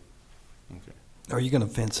Okay. from there. Okay. are you gonna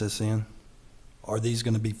fence this in? Are these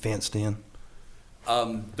gonna be fenced in?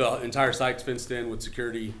 The entire site's fenced in with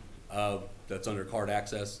security, that's under card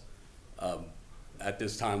access. At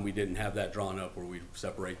this time, we didn't have that drawn up where we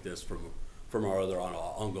separate this from our other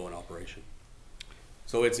ongoing operation.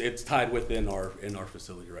 So it's tied within in our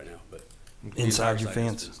facility right now, but. the Inside entire your site is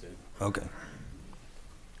fence? fenced in. Okay.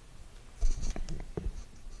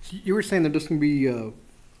 You were saying that there's gonna be,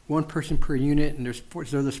 one person per unit, and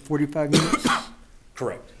so there's 45 units?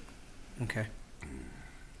 Correct. Okay.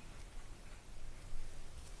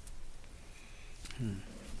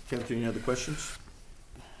 Captain, any other questions?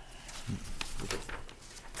 Okay.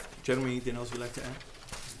 Gentlemen, anything else you'd like to add?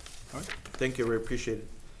 All right, thank you, I really appreciate it.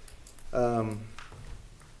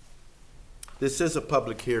 This is a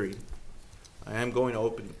public hearing. I am going to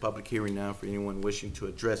open the public hearing now for anyone wishing to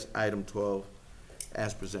address item 12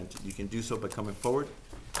 as presented. You can do so by coming forward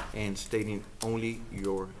and stating only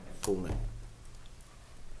your full name.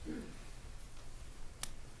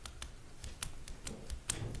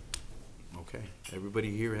 Okay,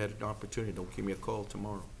 everybody here had an opportunity. Don't give me a call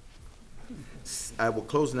tomorrow. I will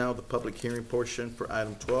close now the public hearing portion for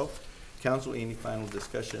item 12. Council, any final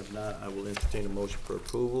discussion? If not, I will entertain a motion for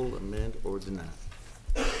approval, amend, or deny.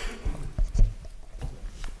 Let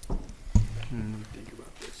me think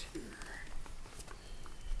about this here.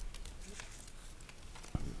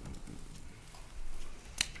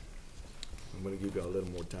 I'm gonna give you a little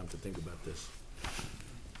more time to think about this.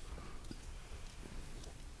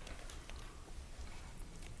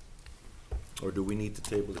 Or do we need to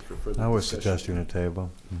table it for further discussion? I would suggest you a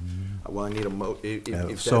table. Well, I need a if Yeah,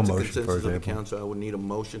 that's so a motion, for consensus of the example. council, I would need a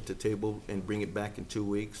motion to table and bring it back in 2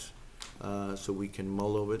 weeks, so we can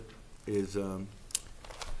mull over it. Is that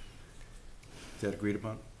agreed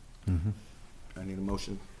upon? Mhm. I need a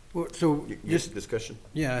motion. Well, so Yes, just, discussion?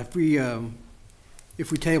 yeah, if we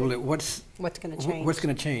table it, what's gonna change? What's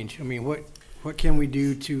gonna change? I mean, what can we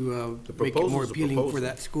do to The make it more proposal's a appealing for proposal.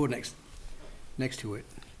 that school next to it?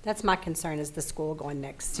 That's my concern, is the school going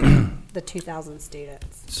next to the 2,000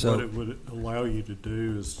 students. So. What it would allow you to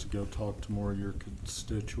do is to go talk to more of your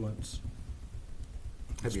constituents.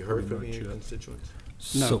 Have you That's heard pretty from much any it. constituents?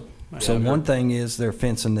 So, No. so one thing is they're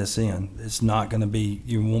fencing this in. It's not gonna be,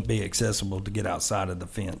 you won't be accessible to get outside of the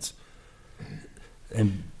fence.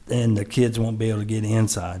 And the kids won't be able to get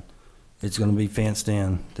inside. It's gonna be fenced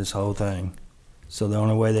in, this whole thing. So the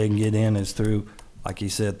only way they can get in is through, like you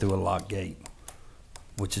said, through a locked gate,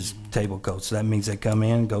 which is table code. So that means they come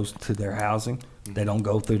in, goes to their housing, They don't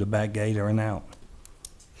go through the back gate or and out.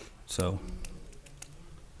 So,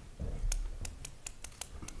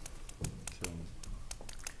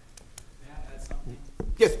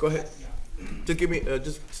 Yes, go ahead. Just give me,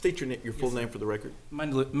 just state your full name for the record. My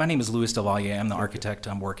name is Louis Delvalle. I'm the architect.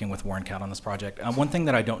 I'm working with Warren Cat on this project. One thing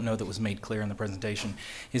that I don't know that was made clear in the presentation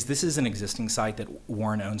is this is an existing site that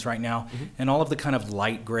Warren owns right now, and all of the kind of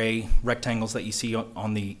light gray rectangles that you see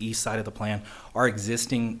on the east side of the plan are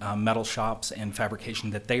existing metal shops and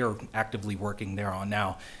fabrication that they are actively working there on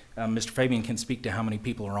now. Mr. Fabian can speak to how many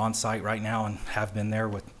people are on site right now and have been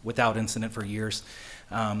there without incident for years.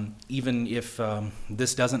 Even if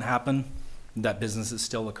this doesn't happen, that business is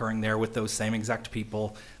still occurring there with those same exact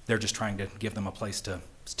people. They're just trying to give them a place to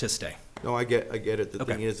stay. No, I get it. The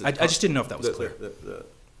Okay. thing is, I just didn't know if that was clear.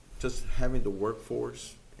 Just having the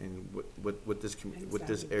workforce and what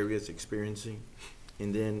this area is experiencing,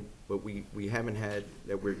 and then what we haven't had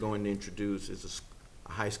that we're going to introduce is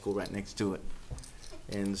a high school right next to it,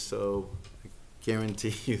 and so I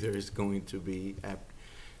guarantee you there is going to be.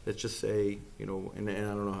 Let's just say, you know, and I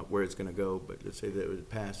don't know where it's going to go, but let's say that it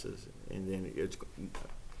passes, and then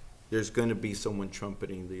there's going to be someone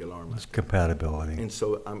trumpeting the alarm. It's compatibility. And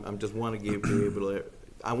so I'm just want to be able to.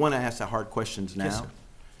 I want to ask the hard questions now. Yes, sir.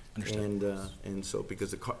 Understood. And so because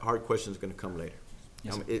the hard question is going to come later.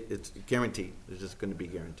 Yes, sir. It's guaranteed. It's just going to be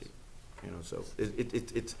guaranteed. You know, so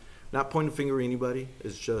it's not pointing a finger at anybody.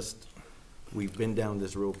 It's just we've been down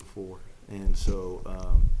this road before, and so.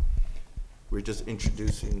 We're just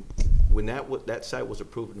introducing, when that site was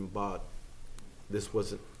approved and bought, this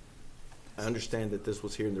wasn't, I understand that this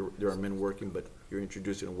was here and there are men working, but you're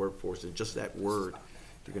introducing a workforce, and just that word,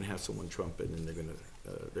 you're gonna have someone trumpet and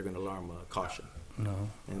they're gonna alarm caution. no.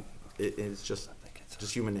 And it's just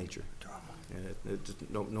human nature. And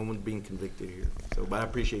no one's being convicted here. So, but I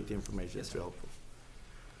appreciate the information, it's helpful.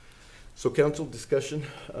 So council discussion,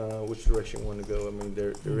 which direction you want to go? I mean,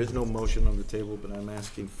 there is no motion on the table, but I'm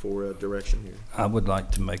asking for a direction here. I would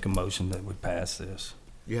like to make a motion that we pass this.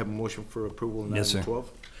 You have a motion for approval on Yes, item sir.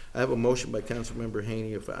 12? I have a motion by Councilmember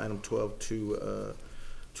Haney for item 12 to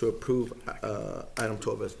approve item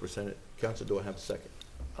 12 as presented. Council, do I have a second?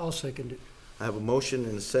 I'll second it. I have a motion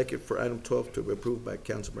and a second for item 12 to be approved by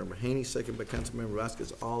Councilmember Haney, second by Councilmember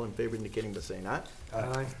Vasquez. All in favor indicating by saying aye.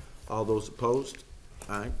 Aye. All those opposed?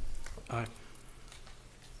 Aye. Aye.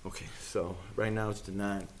 Okay, so right now it's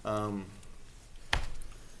denied.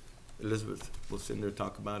 Elizabeth, we'll sit there,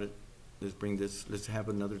 talk about it. Let's have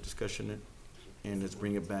another discussion and let's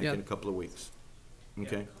bring it back Yeah. in a couple of weeks.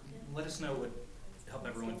 Okay? Let us know would help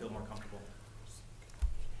everyone feel more comfortable.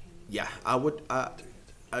 Yeah, I would,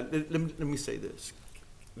 let me say this.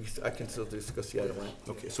 I can still discuss the item, right?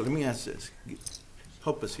 Okay, so let me ask this.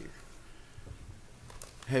 Help us here.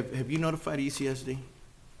 Have you notified ECSD?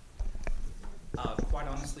 Quite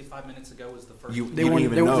honestly, 5 minutes ago was the first. You They didn't weren't,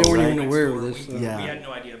 even they know, weren't right? even aware of this. Yeah. We had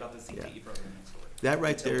no idea about the CTE program next door. That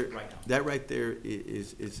right Until there, right now. that right there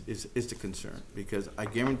is the concern, because I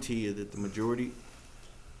guarantee you that the majority,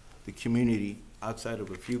 the community, outside of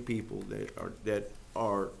a few people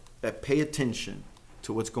that pay attention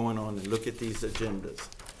to what's going on and look at these agendas,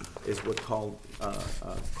 is what called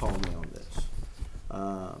me on this.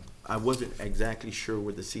 I wasn't exactly sure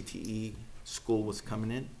where the CTE school was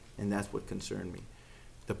coming in, and that's what concerned me.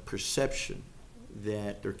 The perception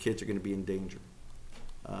that their kids are gonna be in danger.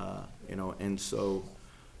 You know, and so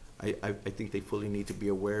I think they fully need to be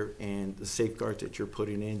aware, and the safeguards that you're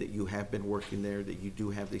putting in, that you have been working there, that you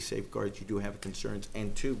do have these safeguards, you do have concerns,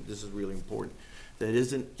 and two, this is really important, that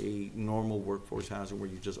isn't a normal workforce housing where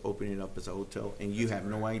you're just opening it up as a hotel and you have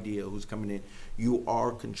no idea who's coming in. You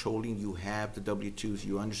are controlling, you have the W-2s,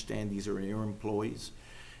 you understand these are your employees.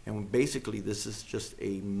 And basically, this is just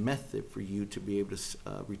a method for you to be able to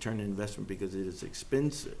return an investment, because it is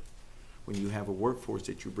expensive when you have a workforce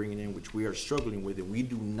that you're bringing in, which we are struggling with, and we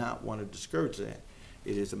do not want to discourage that.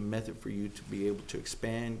 It is a method for you to be able to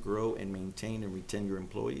expand, grow, and maintain and retain your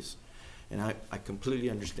employees. And I completely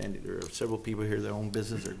understand it. There are several people here that own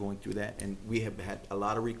business that are going through that, and we have had a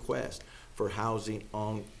lot of requests for housing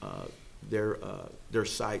on their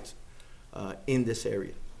sites in this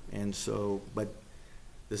area. And so, but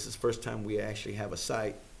this is the first time we actually have a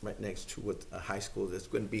site right next to a high school that's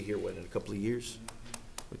going to be here, what, in a couple of years?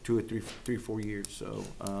 Or 2 or 3, 4 years. So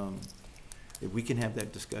if we can have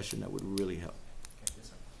that discussion, that would really help.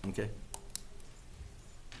 Okay?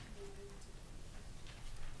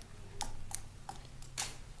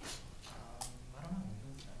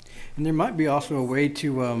 And there might be also a way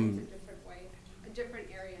to, A different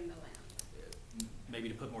area in the land. Maybe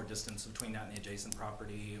to put more distance between that and the adjacent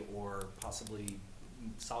property, or possibly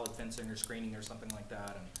solid fencing or screening or something like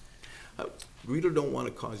that. And really don't want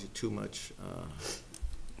to cause you too much,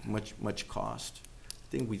 much cost. I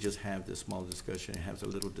think we just have this small discussion and have a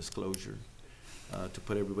little disclosure to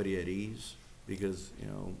put everybody at ease, because, you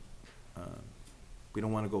know, we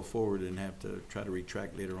don't want to go forward and have to try to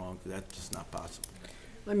retract later on, because that's just not possible.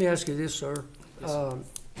 Let me ask you this, sir.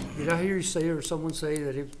 Did I hear you say, or someone say,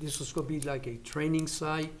 that if this was going to be like a training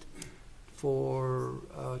site for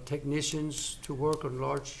technicians to work on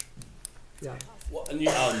large, yeah? Well,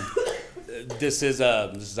 this is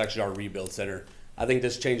actually our rebuild center. I think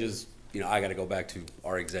this changes. You know, I got to go back to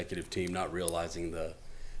our executive team, not realizing the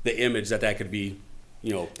image that could be,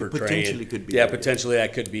 you know, portraying. Potentially could be. Yeah, potentially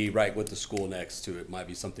that could be right with the school next to it. Might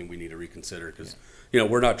be something we need to reconsider, because, you know,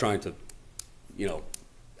 we're not trying to, you know,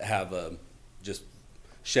 have just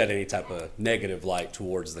shed any type of negative light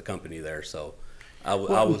towards the company there. So I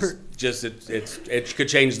was just, it could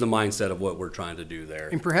change the mindset of what we're trying to do there.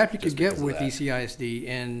 And perhaps you could get with ECISD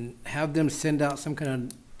and have them send out some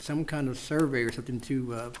kind of survey or something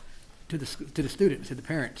to the students, to the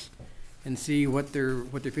parents, and see what their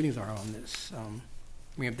feelings are on this.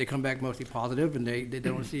 I mean, if they come back mostly positive and they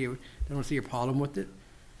don't see a problem with it,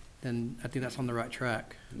 then I think that's on the right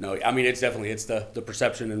track. No, I mean, it's the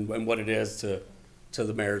perception and what it is to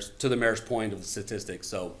the mayor's point of the statistics.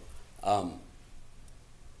 So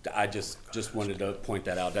I just wanted to point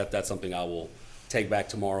that out. That's something I will take back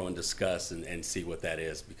tomorrow and discuss and see what that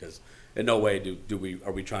is, because in no way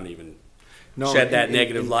are we trying to even shed that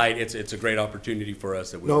negative light. It's a great opportunity for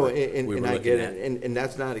us that we were looking at. And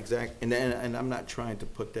that's not exact, and I'm not trying to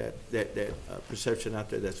put that perception out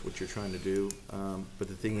there. That's what you're trying to do. But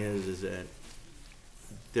the thing is that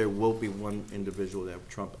there will be one individual that will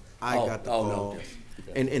trump. I got the call. No.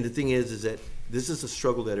 And the thing is that this is a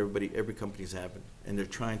struggle that every company's having, and they're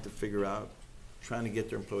trying to figure out, trying to get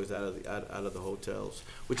their employees out of the hotels,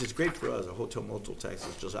 which is great for us. A hotel motel tax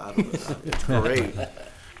is just out of it. It's great.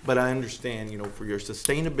 But I understand, you know, for your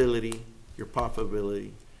sustainability, your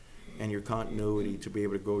profitability, and your continuity to be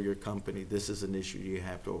able to grow your company, this is an issue you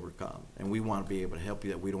have to overcome. And we want to be able to help you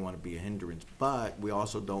that. We don't want to be a hindrance. But we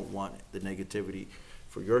also don't want the negativity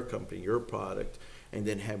for your company, your product, and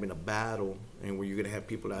then having a battle, and where you're going to have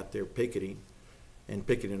people out there picketing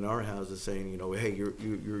in our houses saying, you know, hey,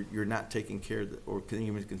 you're not taking care of or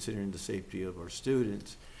even considering the safety of our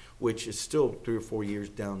students, which is still 3 or 4 years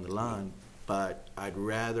down the line. But I'd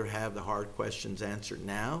rather have the hard questions answered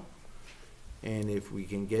now, and if we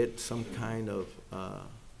can get some kind of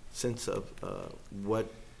sense of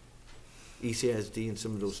what ECISD and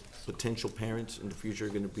some of those potential parents in the future are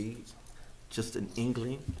going to be, just an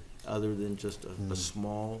inkling, other than just a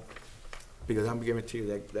small, because I'm guaranteeing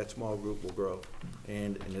you that small group will grow,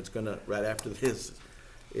 and it's gonna, right after this,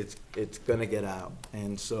 it's gonna get out,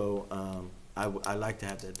 and so I like to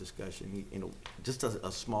have that discussion. You know, just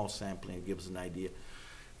a small sampling gives an idea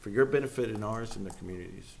for your benefit and ours and the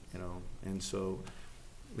communities. You know, and so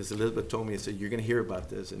Ms. Elizabeth told me, I said, you're going to hear about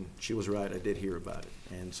this, and she was right. I did hear about it,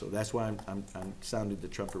 and so that's why I'm sounding the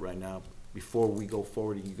trumpet right now. Before we go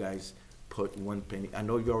forward, and you guys put one penny. I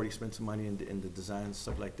know you already spent some money in the design and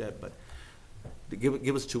stuff like that, but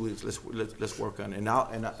give us 2 weeks. Let's work on it, and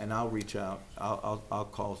I'll reach out. I'll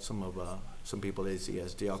call some people at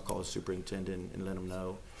ACSD. I'll call the superintendent and let him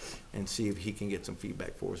know, and see if he can get some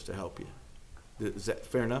feedback for us to help you. Is that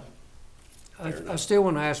fair enough? I still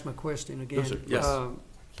want to ask my question again. Yes, sir. Yes.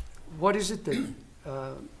 What is it that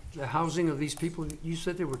the housing of these people? You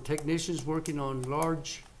said there were technicians working on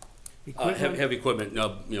large equipment. Heavy equipment.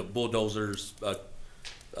 You know, bulldozers,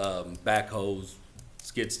 backhoes,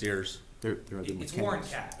 skid steers. It's Warren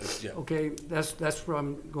Cat. Yeah. Okay, that's where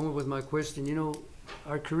I'm going with my question. You know,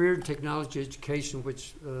 our career in technology education,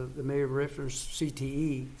 which the mayor referenced,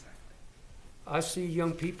 CTE, I see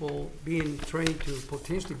young people being trained to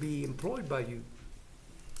potentially be employed by you.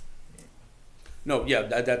 No, yeah,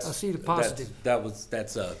 that's. I see the positive.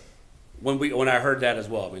 That's when I heard that as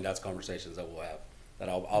well. I mean, that's conversations that we'll have, that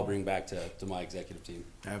I'll bring back to my executive team.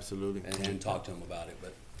 Absolutely. And talk to them about it.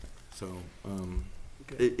 But so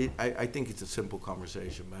I think it's a simple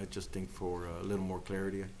conversation, but I just think for a little more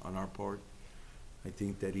clarity on our part, I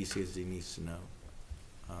think that ECSD needs to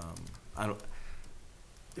know.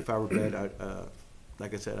 If I were bet,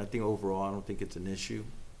 like I said, I think overall I don't think it's an issue,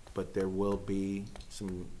 but there will be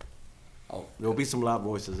some. There'll be some loud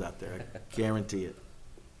voices out there. I guarantee it,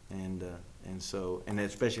 and so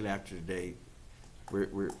especially after today,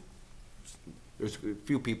 there's a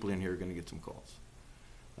few people in here who are going to get some calls,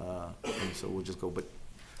 and so we'll just go. But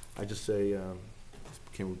I just say,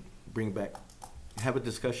 can we bring back, have a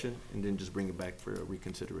discussion, and then just bring it back for a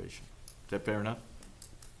reconsideration. Is that fair enough?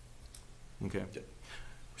 Okay.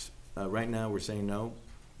 Right now we're saying no,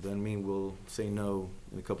 then mean we'll say no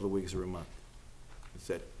in a couple of weeks or a month. Is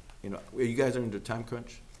that, are you guys under time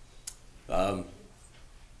crunch?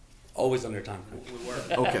 Always under time crunch.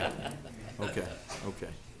 Okay.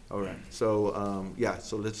 All right. So, yeah,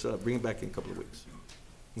 so let's bring it back in a couple of weeks.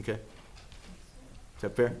 Okay? Is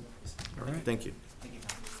that fair? All right. Thank you.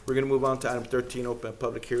 We're going to move on to item 13, open a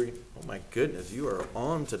public hearing. Oh, my goodness, you are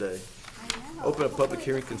on today. Open a public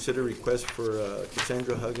hearing, consider request for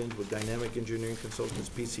Cassandra Huggins with Dynamic Engineering Consultants,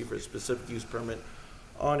 PC, for a specific use permit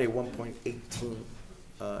on a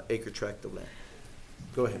 1.18 acre tract of land.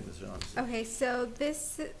 Go ahead, Ms. Johnson. Okay, so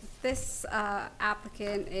this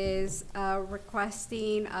applicant is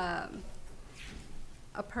requesting a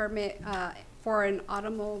permit for an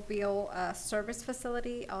automobile service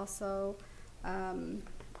facility, also,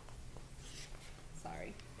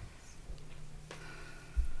 sorry.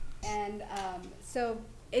 And so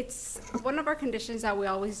it's one of our conditions that we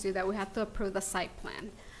always do, that we have to approve the site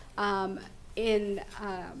plan.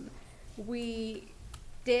 We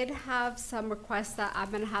did have some requests that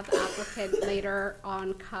I'm gonna have the applicant later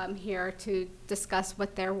on come here to discuss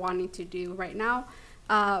what they're wanting to do right now.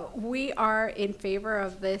 We are in favor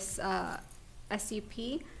of this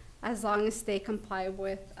SUP as long as they comply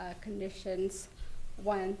with conditions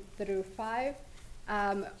 1 through 5.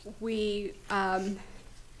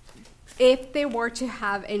 If they were to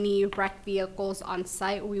have any wrecked vehicles on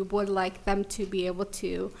site, we would like them to be able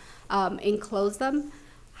to enclose them.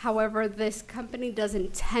 However, this company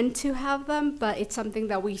doesn't tend to have them, but it's something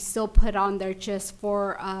that we still put on there just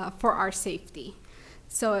for our safety.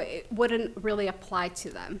 So it wouldn't really apply to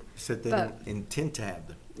them. Said they don't intend to have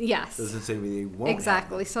them. Yes. Doesn't say they won't.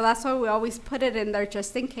 Exactly. So that's why we always put it in there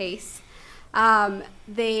just in case.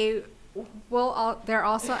 They're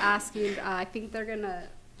also asking, I think they're gonna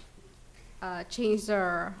change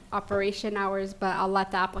their operation hours, but I'll let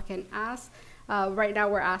the applicant ask. Right now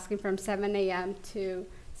we're asking from 7 a.m. to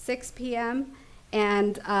 6 p.m.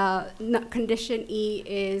 And condition E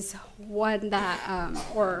is one that,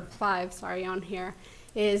 or 5, sorry, on here,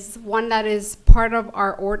 is one that is part of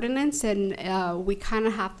our ordinance, and we kind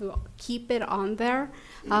of have to keep it on there.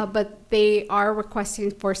 But they are requesting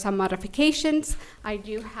for some modifications. I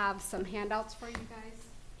do have some handouts for you guys.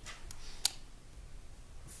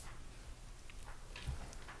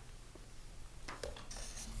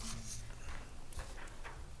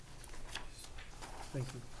 Thank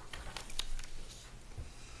you.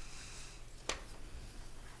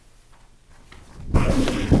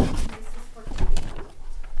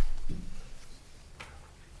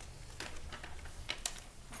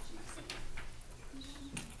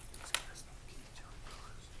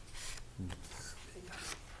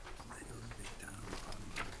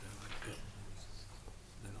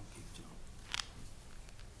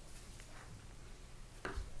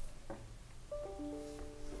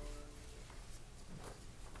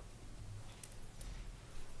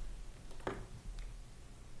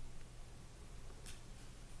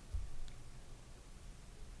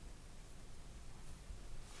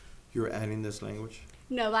 You're adding this language?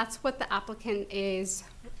 No, that's what the applicant is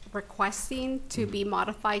requesting to be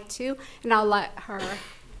modified to, and I'll let her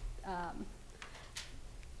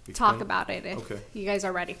talk about it if you guys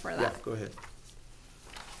are ready for that. Yeah, go ahead.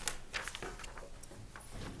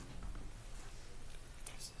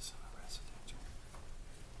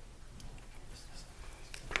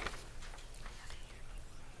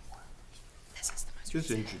 Just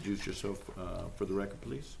introduce yourself for the record,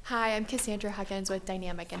 please. Hi, I'm Cassandra Huggins with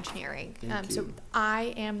Dynamic Engineering. So you.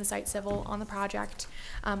 I am the site civil on the project.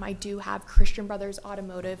 I do have Christian Brothers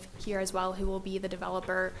Automotive here as well, who will be the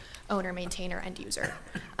developer, owner, maintainer, end user.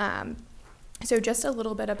 So just a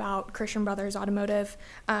little bit about Christian Brothers Automotive.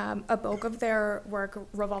 A bulk of their work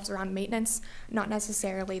revolves around maintenance, not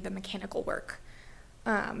necessarily the mechanical work.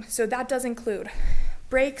 So that does include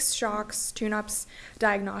brakes, shocks, tune-ups,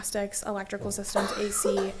 diagnostics, electrical systems,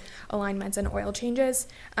 AC, alignments, and oil changes.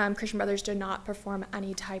 Christian Brothers did not perform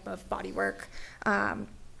any type of body work.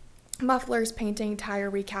 Mufflers, painting,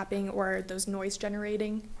 tire recapping, or those noise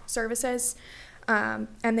generating services.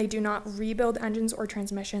 And they do not rebuild engines or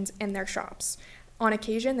transmissions in their shops. On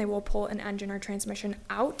occasion, they will pull an engine or transmission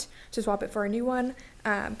out to swap it for a new one.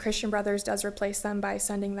 Christian Brothers does replace them by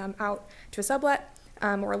sending them out to a sublet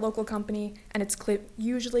or a local company, and it's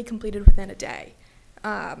usually completed within a day.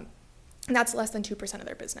 And that's less than 2% of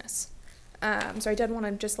their business. So I did want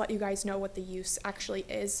to just let you guys know what the use actually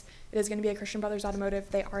is. It is going to be a Christian Brothers Automotive.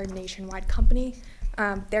 They are a nationwide company.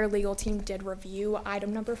 Their legal team did review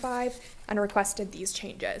item number 5 and requested these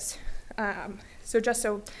changes. So just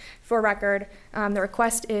so for record, the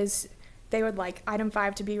request is they would like item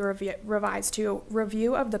 5 to be revised to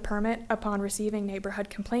review of the permit upon receiving neighborhood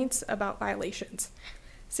complaints about violations.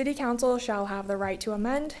 City Council shall have the right to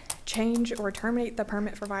amend, change, or terminate the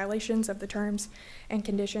permit for violations of the terms and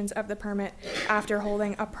conditions of the permit after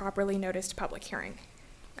holding a properly noticed public hearing.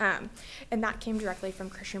 And that came directly from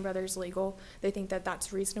Christian Brothers Legal. They think that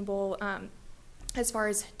that's reasonable. As far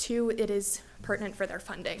as 2, it is pertinent for their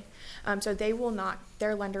funding. So they will not,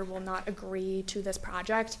 their lender will not agree to this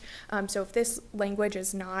project. So if this language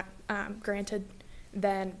is not granted,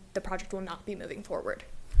 then the project will not be moving forward.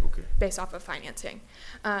 Okay. Based off of financing.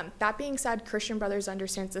 That being said, Christian Brothers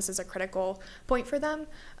understands this is a critical point for them.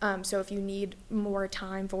 So if you need more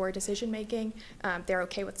time for decision making, they're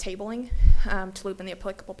okay with tabling to loop in the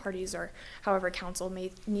applicable parties, or however council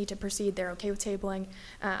may need to proceed, they're okay with tabling.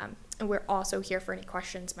 And we're also here for any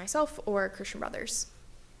questions, myself or Christian Brothers.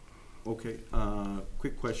 Okay,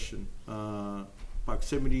 quick question.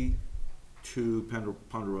 Proximity to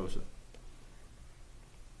Ponderosa.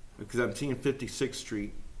 Because I'm seeing 56th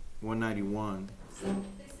Street, 191. So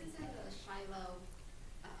this is in the Shiloh,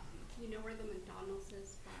 you know where the McDonald's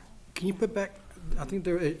is? Can you put back, I think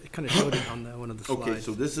there, it kind of showed it on one of the slides. Okay,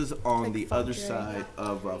 so this is on Like the Fadre. other side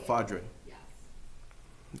of Fadre. Yes.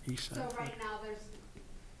 East So side. right now,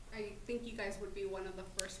 I think you guys would be one of the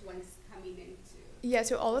first ones coming into. Yeah,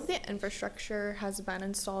 so all of the infrastructure has been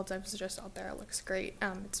installed. I was just out there. It looks great.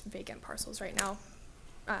 It's vacant parcels right now.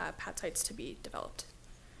 Pad sites to be developed.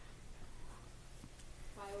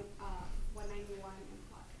 By 191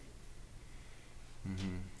 and Padre.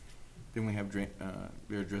 Then we have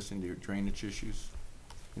they're addressing their drainage issues.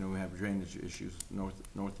 You know, we have drainage issues north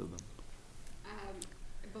of them.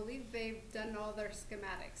 I believe they've done all their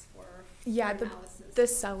schematics for Yeah, analysis. the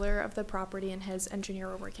seller of the property and his engineer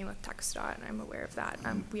were working with TxDOT, and I'm aware of that.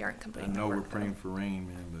 We aren't I completing know that we're work. praying for rain,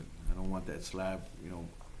 man, but I don't want that slab, you know,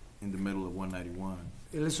 in the middle of 191.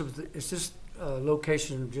 Elizabeth, is this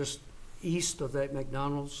location just east of that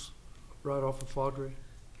McDonald's, right off of Fadre,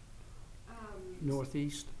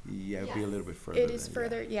 northeast? Yeah, it'd be a little bit further. It is than-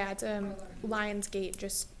 further, yeah, it's Lions Gate,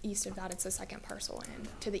 just east of that. It's the second parcel and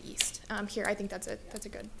to the east. Here, I think that's a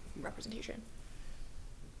good representation.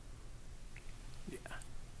 Yeah.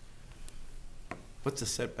 What's the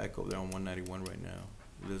setback over there on 191 right now,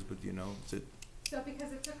 Elizabeth? You know, is it? So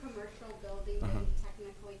because it's a commercial building, Uh-huh. they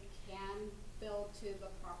technically can build to the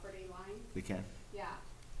property line. They can. Yeah.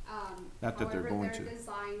 Not that they're going However, to. their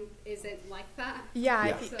design isn't like that. Yeah,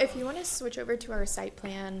 Yeah. if you want to switch over to our site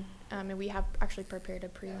plan, and we have actually prepared a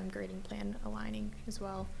prelim grading plan aligning as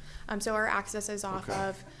well. So our access is off Okay.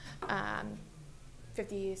 of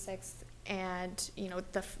 56th, and you know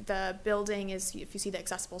the building is, if you see the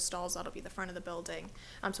accessible stalls, that'll be the front of the building.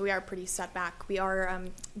 So we are pretty set back. We are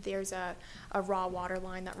there's a raw water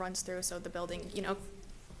line that runs through, so the building, you know,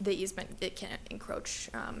 the easement, it can't encroach.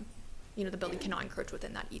 You know, the building cannot encroach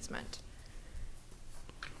within that easement.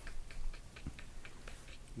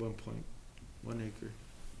 1.1 acre.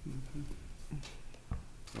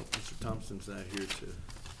 Oh, Mr. Thompson's not here to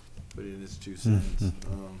put in his 2 cents.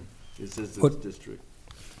 It says this What- district.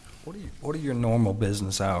 What are your normal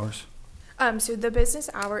business hours? So the business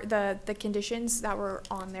hour, the conditions that were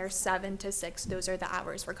on there, 7 to 6, those are the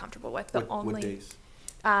hours we're comfortable with. The What days?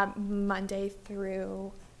 Monday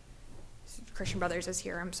through, Christian Brothers is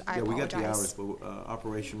here. I Yeah, we got apologize. the hours, but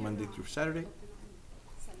operation Monday through Saturday?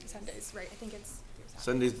 Sundays, right? I think it's.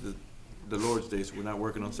 Sunday's the Lord's Day, so we're not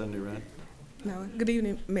working on Sunday, right? No. Good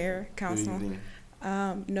evening, Mayor, Good Council. evening.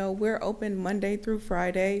 No, we're open Monday through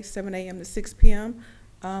Friday, 7 a.m. to 6 p.m.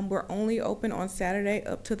 We're only open on Saturday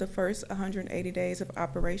up to the first 180 days of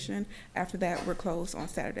operation. After that, we're closed on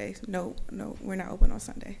Saturdays. No, we're not open on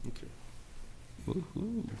Sunday. Okay.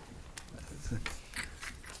 Woo-hoo.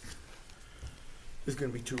 There's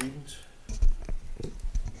gonna be 2 readings? It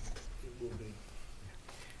will be.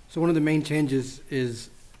 So one of the main changes is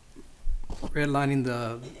redlining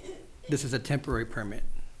this is a temporary permit.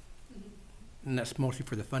 And that's mostly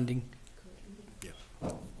for the funding.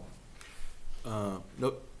 No,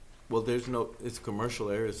 well, it's a commercial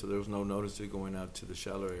area, so there was no notice of going out to the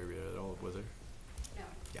shallow area at all, was there? No.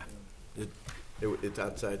 Yeah. It's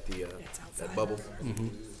outside the, that bubble?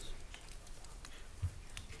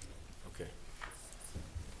 Okay.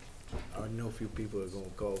 I know a few people are gonna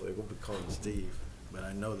call, they're gonna be calling Steve, but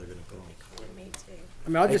I know they're gonna call me. I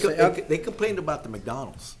mean, I'll just say, They complained about the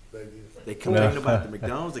McDonald's. They did. They complained about the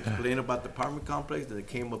McDonald's, they complained about the apartment complex, and they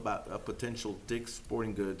came about a potential Dick's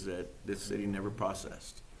Sporting Goods that this city never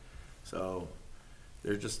processed. So,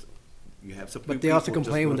 they're just, you have some. but they also people just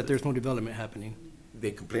complain know that there's no development happening.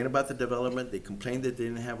 they complain about the development, they complained that they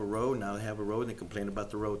didn't have a road, now they have a road, and they complain about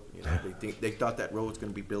the road. You know, they thought that road was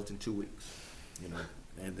gonna be built in 2 weeks, you know,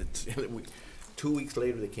 and it's, 2 weeks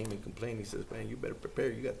later, they came and complained. He says, man, you better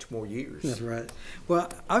prepare, you got 2 more years. That's right. Well,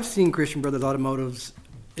 I've seen Christian Brothers Automotives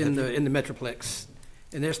in the Metroplex,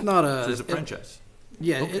 and it's not a. So it's a franchise.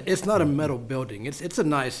 Yeah, Okay. it's not a metal building. It's a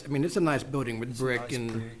nice. I mean, it's a nice building with brick,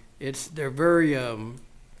 and they're very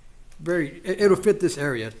it'll fit this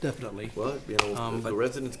area definitely. Well, you know, the but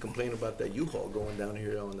residents complain about that U-Haul going down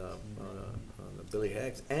here on the Billy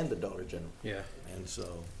Hags and the Dollar General. Yeah. And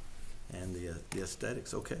so, and the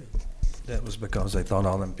aesthetics, okay. That was because they thought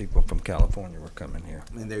all them people from California were coming here.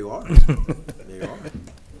 And they are. They are.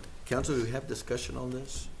 Council, do we have discussion on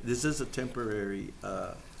this? This is a temporary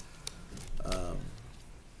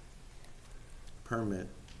permit,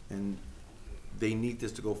 and they need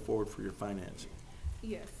this to go forward for your financing.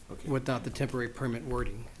 Yes. Okay. Without the temporary permit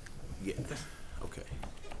wording. Yeah. Okay.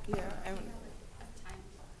 Yeah, and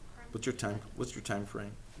What's your time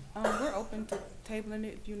frame? we're open to tabling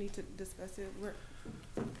it if you need to discuss it.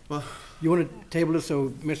 Well, You want to table it so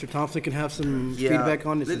Mr. Thompson can have some yeah, feedback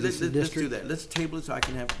on this? let's do district? that. Let's table it so I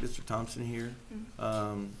can have Mr. Thompson here.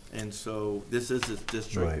 And so this is his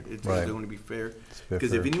district. Right, It's right. going to be fair. fair.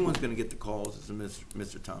 Because if anyone's going to get the calls, it's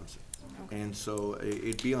Mr. Thompson. And so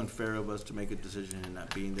it'd be unfair of us to make a decision and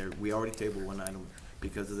not being there. We already tabled one item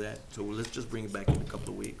because of that. So let's just bring it back in a couple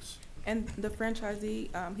of weeks. And the franchisee,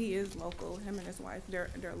 he is local, him and his wife, they're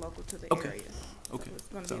local to the Okay. area. Okay, So it's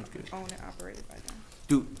gonna sounds be good. owned and operated by them.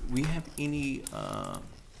 Do we have any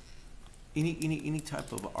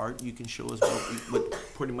type of art you can show us what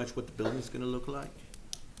pretty much what the building's gonna look like?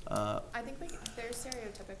 I think they're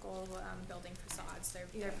stereotypical building facades.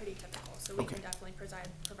 They're pretty typical, so we Okay. can definitely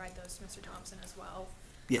provide those to Mr. Thompson as well.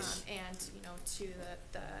 Yes. And, you know, to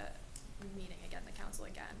the meeting again, the council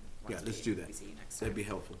again. Yeah, once let's we- do that. we see you next That'd time. be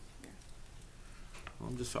helpful. Well,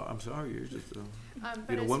 I'm sorry, you're just, But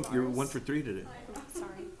you know, as far you're as- 1 for 3 today.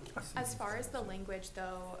 Sorry. As far as the language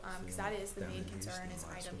though, because that is the main concern is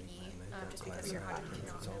item E, just because your project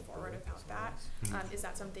cannot move forward without that. Is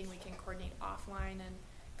that something we can coordinate offline and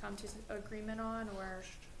come to agreement on, or?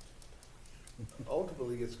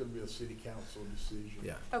 Ultimately, it's gonna be a city council decision.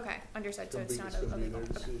 Yeah. Okay, understood, so it's not a It's gonna be legal. their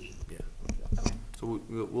Okay. decision. Yeah. Okay. So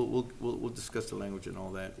we'll discuss the language and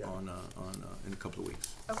all that in a couple of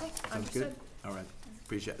weeks. Okay, Sounds good? understood. All right,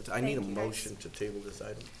 appreciate it. I need a Thank you, guys. motion to table this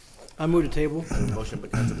item. I move to table. Motion by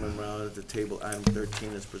Councilmember Morales to table item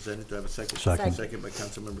 13 is presented. Do I have a second? Second. Second by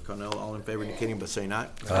Councilmember Cornell. All in favor indicating by saying aye.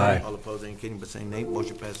 Aye. All opposed indicating by saying nay.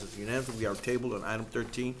 Motion passes unanimously. We are tabled on item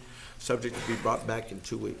 13, subject to be brought back in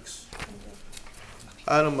 2 weeks.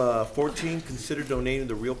 Item 14, consider donating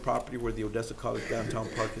the real property where the Odessa College downtown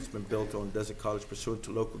park has been built on Odessa College pursuant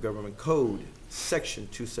to local government code, section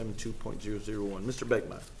 272.001. Mr.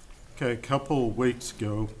 Beckmeyer. Okay, a couple of weeks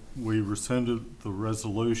ago, we rescinded the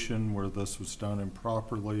resolution where this was done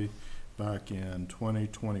improperly back in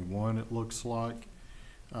 2021, it looks like.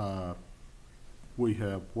 We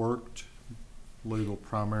have worked, legal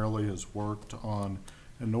primarily has worked on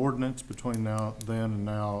an ordinance between then and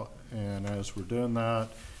now, and as we're doing that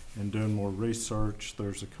and doing more research,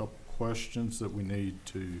 there's a couple questions that we need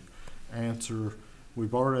to answer.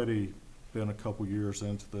 We've already been a couple years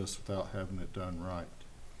into this without having it done right.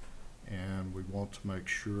 And we want to make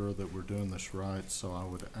sure that we're doing this right, so I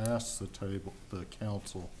would ask the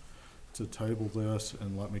council to table this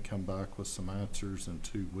and let me come back with some answers in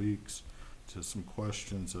 2 weeks to some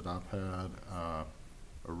questions that I've had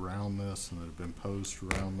around this and that have been posed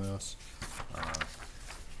around this.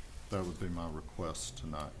 That would be my request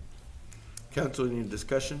tonight. Council, any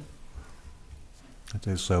discussion? I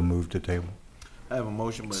say so move to table. I have a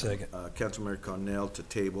motion by Second. Councilmember Cornell to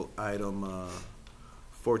table item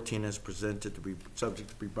 14 as presented to be subject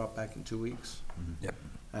to be brought back in 2 weeks. Yep.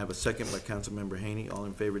 I have a second by Councilmember Haney. All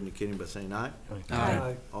in favor indicating by saying aye.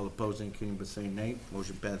 Aye. All opposed indicating by saying nay.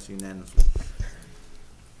 Motion passed unanimously.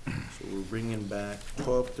 So we're bringing back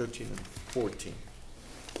 12, 13, and 14.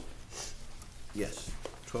 Yes,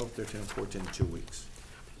 12, 13, and 14 in 2 weeks.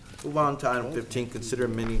 Move on to item 15, consider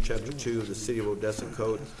amending chapter 2 of the City of Odessa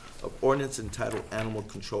Code of Ordinance entitled Animal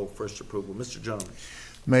Control, first approval. Mr. Jones.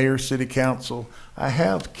 Mayor, City Council, I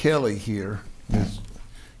have Kelly here.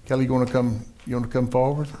 Kelly, you wanna come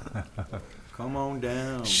forward? Come on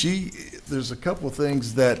down. There's a couple of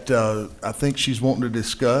things that, I think she's wanting to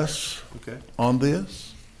discuss Okay. on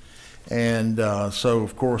this. And, so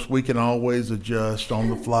of course, we can always adjust on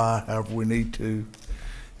the fly however we need to,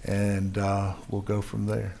 and, we'll go from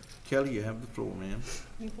there. Kelly, you have the floor, ma'am.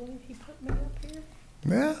 You believe he put me up here?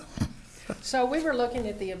 Yeah? So we were looking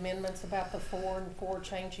at the amendments about the 4 and 4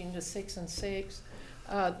 changing to 6 and 6.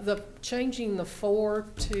 The changing the 4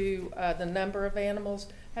 to the number of animals,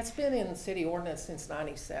 that's been in the city ordinance since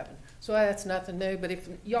 '97. So that's nothing new, but if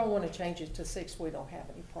y'all want to change it to 6, we don't have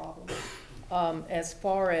any problem. As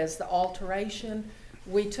far as the alteration,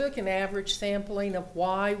 we took an average sampling of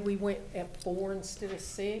why we went at 4 instead of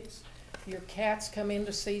 6. Your cats come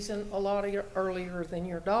into season a lot earlier than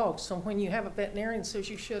your dogs. So when you have a veterinarian says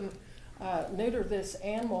you shouldn't neuter this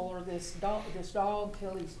animal or this dog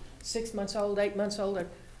till he's 6 months old, 8 months old, the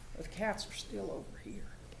cats are still over here.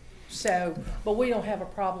 So, but we don't have a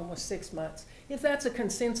problem with 6 months. If that's a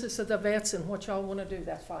consensus of the vets and what y'all want to do,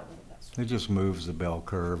 that's fine with us. It just moves the bell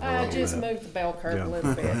curve a little bit. Just move the bell curve Yeah. a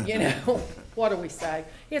little bit, you know. What do we say?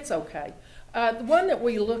 It's okay. The one that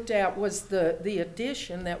we looked at was the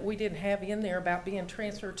addition that we didn't have in there about being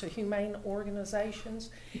transferred to humane organizations,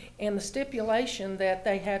 and the stipulation that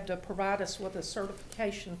they had to provide us with a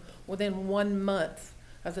certification within 1 month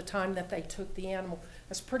of the time that they took the animal.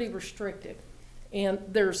 That's pretty restrictive. And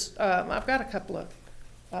there's, I've got a couple of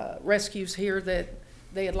rescues here that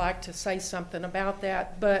they'd like to say something about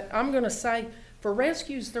that, but I'm going to say for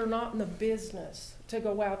rescues, they're not in the business to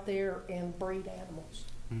go out there and breed animals.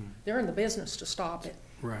 They're in the business to stop it.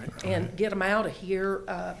 Right. And get them out of here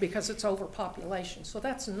because it's overpopulation. So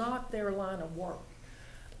that's not their line of work.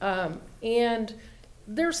 And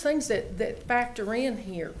there's things that factor in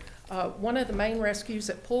here. One of the main rescues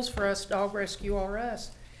that pulls for us, Dog Rescue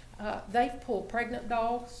RS, they've pulled pregnant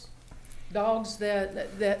dogs, dogs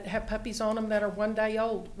that have puppies on them that are 1 day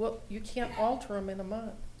old. Well, you can't alter them in a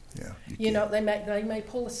month. Yeah. You know, they may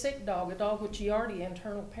pull a sick dog, a dog with Giardia,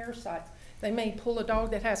 internal parasites. They may pull a dog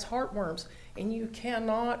that has heartworms, and you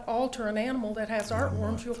cannot alter an animal that has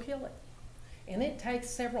heartworms, you'll kill it. And it takes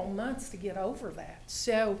several months to get over that.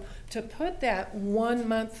 So to put that 1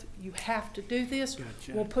 month, you have to do this,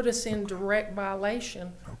 will put us in direct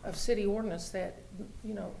violation of city ordinance that,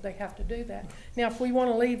 you know, they have to do that. Now, if we want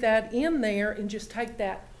to leave that in there and just take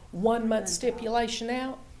that 1 month stipulation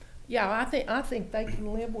out, yeah, I think they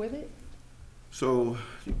can live with it. So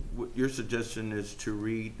your suggestion is to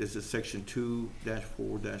read, this is section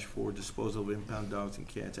 2-4-4, disposal of impound dogs and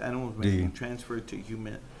cats. Animals may be transferred to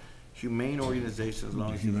humane organizations as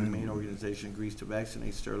long as the humane organization agrees to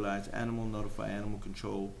vaccinate, sterilize animal, notify animal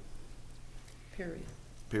control. Period.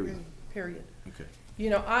 Period. Okay.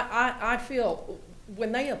 You know, I feel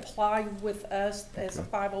when they apply with us as a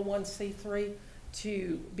 501c3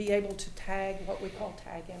 to be able to tag, what we call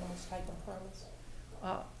tag animals taken from us,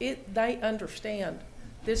 they understand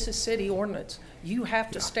this is city ordinance. You have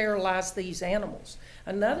to sterilize these animals.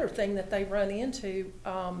 Another thing that they run into,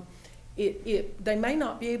 they may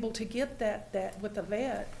not be able to get that with the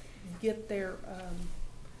vet, get their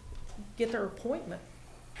appointment.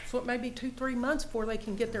 So it may be 2-3 months before they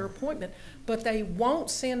can get their appointment, but they won't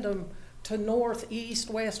send them to north, east,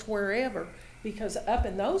 west, wherever, because up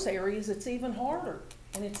in those areas it's even harder.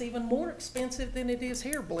 And it's even more expensive than it is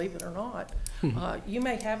here, believe it or not. You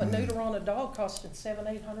may have a neuter on a dog costing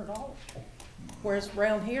 $700-800, whereas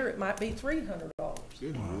around here it might be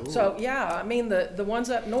 $300. So yeah, I mean the ones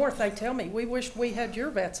up north, they tell me, we wish we had your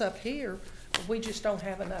vets up here, but we just don't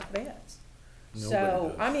have enough vets.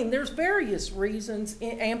 So I mean, there's various reasons.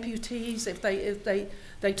 Amputees, if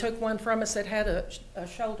they took one from us that had a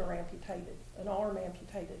shoulder amputated, an arm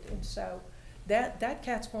amputated, and so. That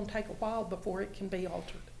cat's going to take a while before it can be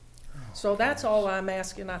altered. So that's all I'm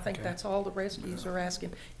asking. I think that's all the rescues are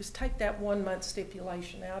asking, is take that 1 month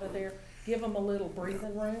stipulation out of there, give them a little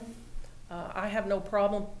breathing room. I have no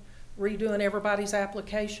problem redoing everybody's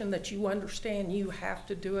application, that you understand you have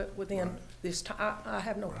to do it within this time. I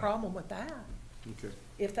have no problem with that. Okay.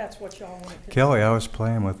 If that's what y'all want to do. Kelly, I was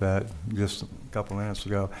playing with that just a couple minutes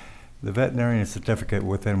ago. The veterinarian certificate,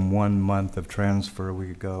 within 1 month of transfer, we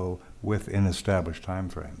could go within established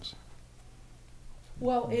timeframes.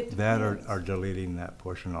 Well, it that are deleting that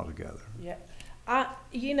portion altogether. Yeah,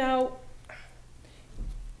 you know,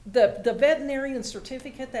 the veterinarian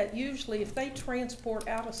certificate, that usually if they transport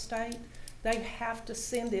out of state, they have to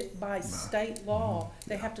send it by state law.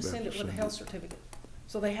 They have to send it with a health certificate.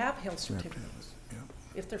 So they have health certificates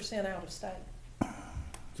if they're sent out of state.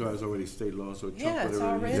 So it's already state law, so it's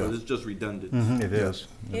already. So it's just redundant. It is.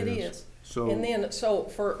 It is. So and then, so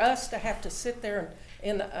for us to have to sit there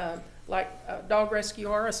and like Dog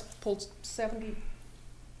Rescue RS pulled 70,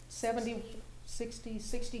 70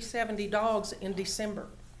 dogs in December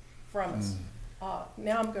from us.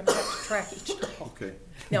 Now I'm going to have to track each dog. Okay.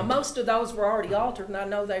 Now most of those were already altered, and I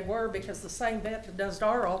know they were because the same vet that does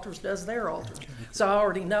our alters does their alters. So I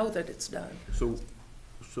already know that it's done. So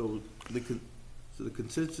the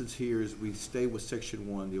consensus here is we stay with section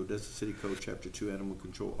 1, the Odessa City Code, Chapter 2, Animal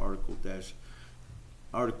Control, Article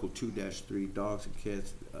Article 2-3, dogs and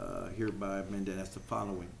cats, hereby amended as the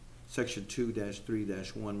following. Section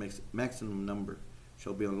 2-3-1 makes maximum number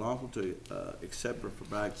shall be unlawful to accept or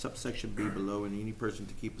provide subsection B below, and any person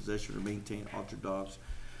to keep, possession, or maintain altered dogs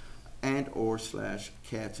and or slash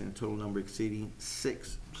cats in a total number exceeding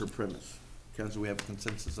 6 per premise. Council, we have a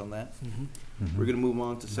consensus on that? We're gonna move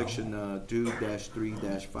on to section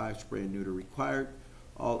 2-3-5, spray and neuter required.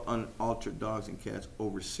 All unaltered dogs and cats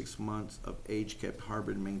over 6 months of age kept,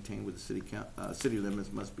 harbored, and maintained with the city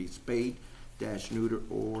limits must be spayed, neuter,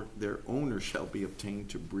 or their owner shall be obtained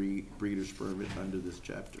to breeder's permit under this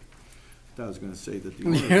chapter. I thought I was gonna say that the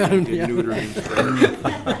owner can get neutered and sprayed.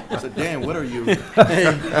 I said, Dan, what are you?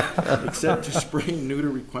 Except to spray and neuter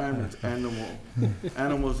requirements,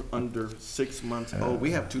 animals under 6 months old.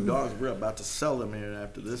 We have 2 dogs, we're about to sell them here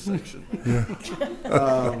after this section.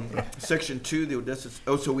 Section 2, the Odessa,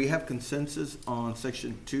 so we have consensus on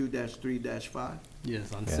section 2-3-5?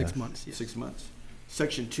 Yes, on 6 months, yes. 6 months.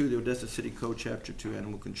 Section 2, the Odessa City Code, Chapter 2,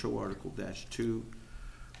 Animal Control, Article -2,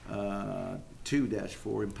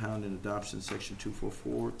 2-4, impound and adoption, Section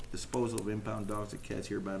 244, disposal of impound dogs and cats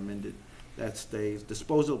hereby amended. That stays.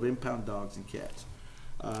 Disposal of impound dogs and cats.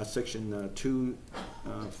 Section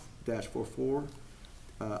 2-44,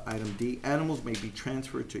 item D, animals may be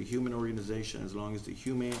transferred to a human organization as long as the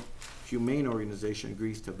humane organization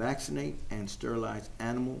agrees to vaccinate and sterilize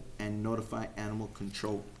animal and notify animal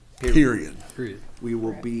control. Period. We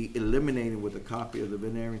will be eliminating with a copy of the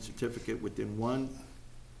veterinarian certificate within 1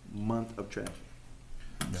 month of transfer.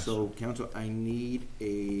 Yes. So, Council, I need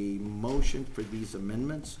a motion for these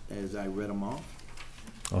amendments as I read them off.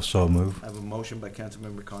 Also move. I have a motion by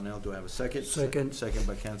Councilmember Cornell. Do I have a second? Second. Second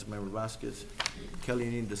by Councilmember Vasquez. Kelly,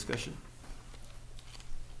 any discussion?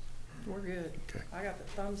 We're good. Okay. I got the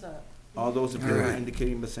thumbs up. All those in favor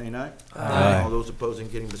indicating by saying aye. Aye. All those opposing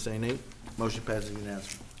indicating by saying nay. Motion passes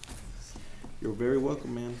unanimously. You're very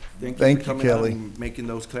welcome, man. Thank you for coming out and making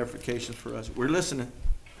those clarifications for us. We're listening.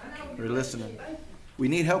 We're listening. We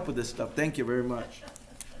need help with this stuff. Thank you very much.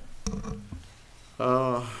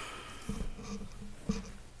 I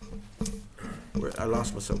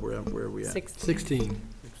lost myself. Where are we at? 16.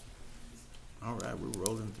 All right, we're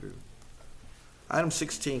rolling through. Item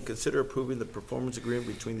 16, consider approving the performance agreement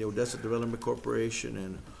between the Odessa Development Corporation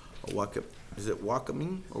and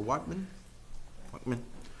Wacoming or Watman? Watman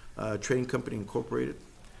Trading Company Incorporated.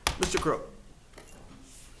 Mr. Crow.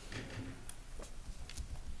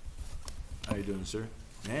 How you doing, sir?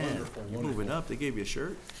 Man, Wonderful, you're moving up. They gave you a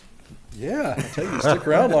shirt. Yeah, I tell you, stick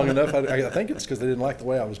around long enough. I think it's because they didn't like the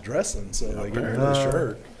way I was dressing, so they gave me the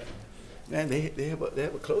shirt. Man, they have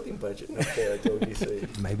a clothing budget up there at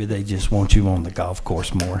ODC. Maybe they just want you on the golf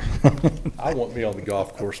course more. I want me on the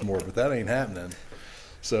golf course more, but that ain't happening.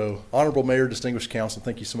 So, Honorable Mayor, distinguished council,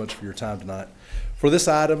 thank you so much for your time tonight. For this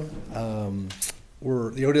item,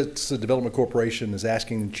 the Odessa Development Corporation is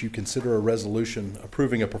asking that you consider a resolution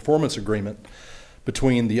approving a performance agreement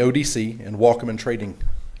between the ODC and Wacoming Trading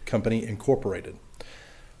Company Incorporated.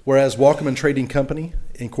 Whereas Wacoming Trading Company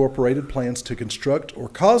Incorporated plans to construct or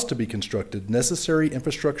cause to be constructed necessary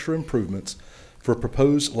infrastructure improvements for a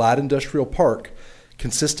proposed light industrial park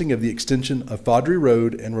consisting of the extension of Faudree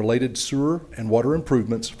Road and related sewer and water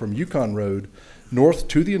improvements from Yukon Road north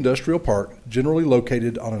to the industrial park, generally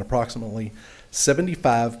located on an approximately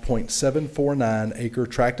 75.749 acre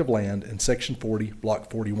tract of land in Section 40,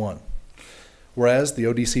 Block 41. Whereas the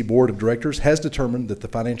ODC Board of Directors has determined that the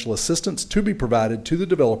financial assistance to be provided to the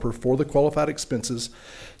developer for the qualified expenses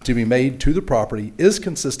to be made to the property is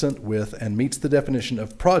consistent with and meets the definition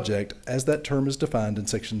of project as that term is defined in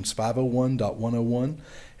sections 501.101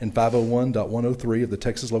 and 501.103 of the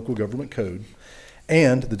Texas Local Government Code,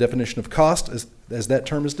 and the definition of cost as that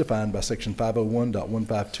term is defined by section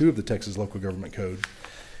 501.152 of the Texas Local Government Code.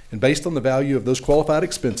 And based on the value of those qualified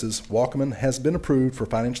expenses, Wacoming has been approved for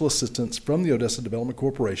financial assistance from the Odessa Development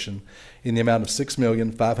Corporation in the amount of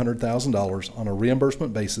 $6,500,000 on a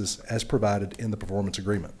reimbursement basis as provided in the performance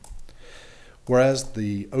agreement. Whereas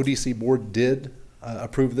the ODC Board did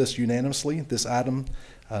approve this unanimously, this item,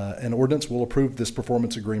 an ordinance will approve this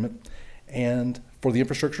performance agreement, and for the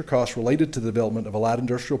infrastructure costs related to the development of a light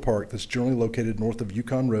industrial park that's generally located north of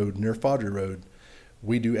Yukon Road near Faudree Road,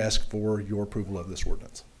 we do ask for your approval of this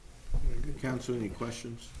ordinance. Council, any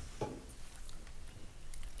questions?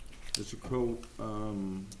 Mr. Crow,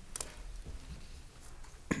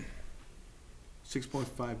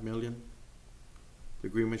 6.5 million. The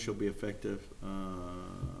agreement shall be effective.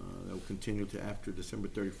 That will continue to after December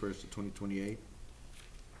 31st of 2028.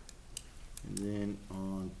 And then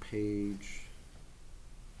on page,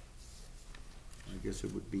 I guess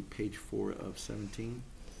it would be page 4 of 17.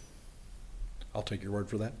 I'll take your word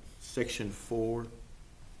for that. Section 4,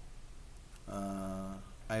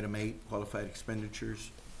 item 8, qualified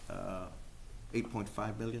expenditures,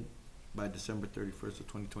 8.5 million by December 31st of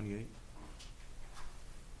 2028.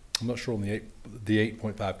 I'm not sure on the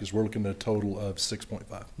 8.5 because we're looking at a total of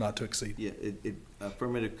 6.5, not to exceed. Yeah,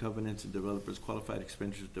 affirmative covenants and developers, qualified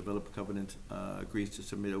expenditures, developer covenant agrees to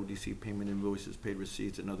submit ODC payment invoices, paid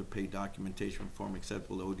receipts, and other paid documentation form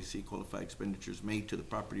acceptable to ODC qualified expenditures made to the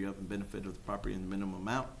property of and benefit of the property in the minimum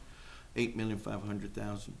amount,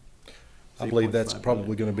 $8,500,000. I believe that's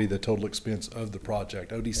probably going to be the total expense of the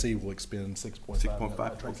project. ODC will expend 6.5.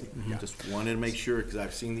 6.5, okay. Yeah. Just wanted to make sure, because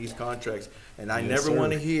I've seen these contracts, and I Yes, never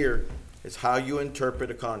want to sir. hear is how you interpret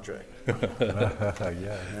a contract.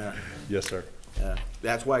 Yeah. Yes, sir.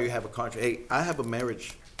 That's why you have a contract. Hey, I have a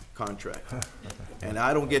marriage contract, and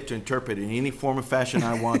I don't get to interpret it in any form or fashion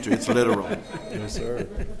I want to. It's literal. Yes, sir.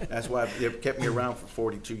 That's why they've kept me around for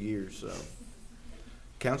 42 years, so.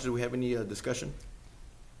 Council, do we have any discussion?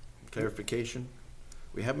 Clarification?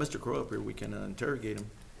 We have Mr. Crowe up here. We can interrogate him.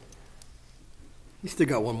 You still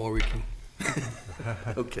got one more week.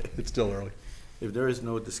 Okay. It's still early. If there is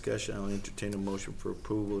no discussion, I'll entertain a motion for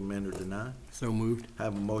approval, amend, or deny. So moved.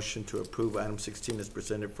 Have a motion to approve item 16 as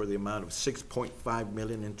presented for the amount of 6.5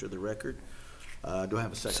 million into the record. Do I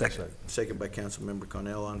have a second? Second. Second by Councilmember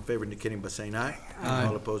Cornell. All in favor indicating by saying aye. Aye.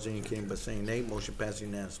 All opposed indicating by saying nay. Motion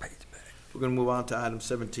passing unanimously. We're going to move on to item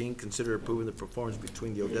 17. Consider approving the performance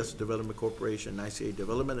between the Odessa Development Corporation and ICA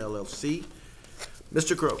Development LLC.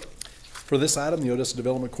 Mr. Crowe. For this item, the Odessa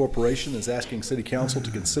Development Corporation is asking City Council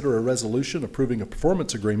to consider a resolution approving a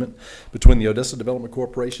performance agreement between the Odessa Development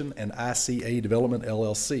Corporation and ICA Development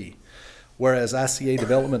LLC. Whereas ICA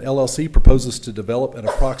Development LLC proposes to develop an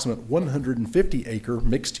approximate 150-acre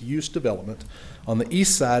mixed-use development on the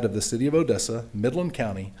east side of the city of Odessa, Midland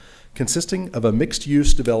County, consisting of a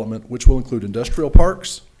mixed-use development which will include industrial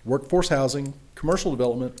parks, workforce housing, commercial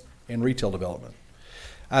development, and retail development.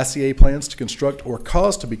 ICA plans to construct or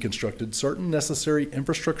cause to be constructed certain necessary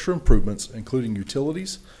infrastructure improvements, including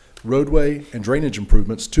utilities, roadway, and drainage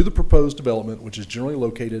improvements to the proposed development, which is generally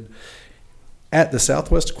located at the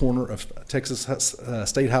southwest corner of Texas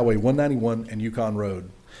State Highway 191 and Yukon Road,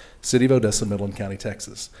 City of Odessa, Midland County,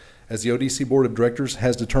 Texas. As the ODC Board of Directors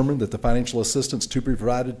has determined that the financial assistance to be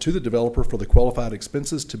provided to the developer for the qualified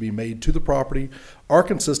expenses to be made to the property are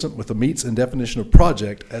consistent with the means and definition of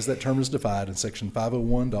project as that term is defined in Section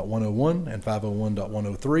 501.101 and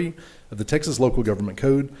 501.103 of the Texas Local Government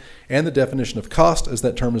Code, and the definition of cost as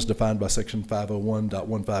that term is defined by Section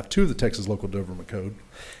 501.152 of the Texas Local Government Code.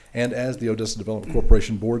 And as the Odessa Development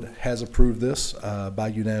Corporation Board has approved this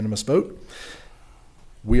by unanimous vote,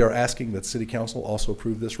 we are asking that City Council also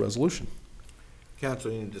approve this resolution.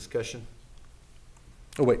 Council, any discussion?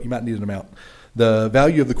 Oh, wait, you might need an amount. The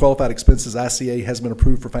value of the qualified expenses ICA has been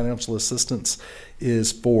approved for financial assistance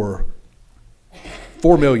is for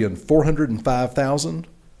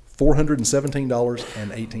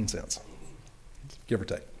 $4,405,417.18, give or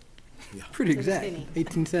take. Yeah. Pretty exact,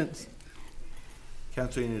 18 cents.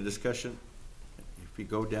 Council, any discussion? If you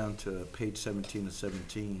go down to page 17 of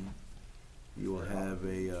 17, you will have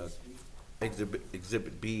a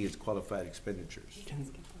exhibit B is qualified expenditures. Can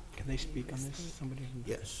they speak on this? Somebody?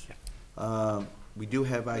 Yes. We do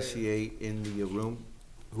have ICA in the room.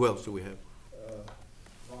 Who else do we have?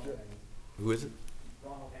 Who is it?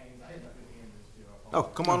 Oh,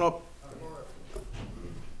 come on up.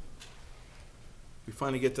 We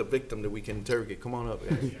finally get the victim that we can interrogate. Come on up,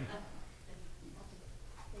 guys.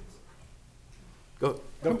 Go.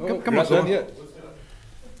 Come on, son.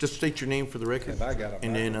 Just state your name for the record. I got it.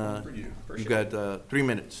 And then you got 3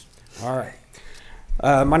 minutes. All right.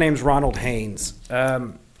 My name's Ronald Haynes.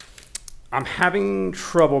 I'm having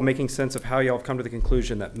trouble making sense of how y'all have come to the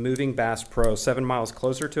conclusion that moving Bass Pro 7 miles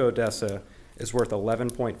closer to Odessa is worth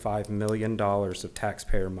 $11.5 million of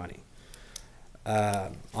taxpayer money.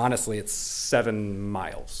 Honestly, it's 7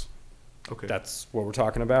 miles. Okay. That's what we're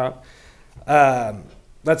talking about.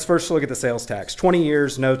 Let's first look at the sales tax. 20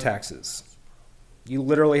 years, no taxes. You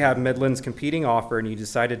literally have Midland's competing offer and you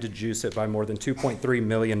decided to juice it by more than $2.3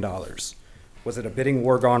 million. Was it a bidding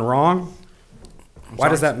war gone wrong? Why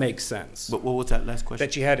does that make sense? But what was that last question?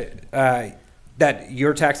 That you had, that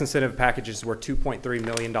your tax incentive packages were $2.3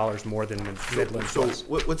 million more than Midland's So was.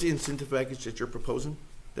 what's the incentive package that you're proposing?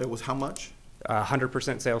 That was how much?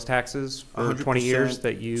 100% sales taxes for 20 years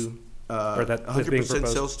that you, or that is being 100%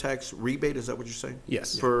 proposed? sales tax rebate, is that what you're saying?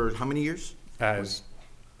 Yes. For how many years?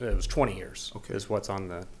 It was 20 years, Okay. is what's on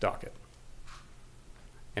the docket.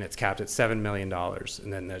 And it's capped at $7 million.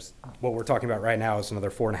 And then there's, what we're talking about right now is another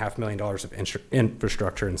 $4.5 million of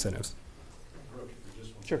infrastructure incentives.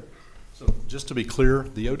 Sure. So just to be clear,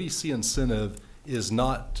 the ODC incentive is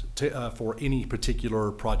not for any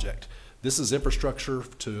particular project. This is infrastructure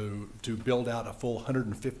to build out a full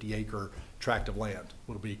 150-acre tract of land.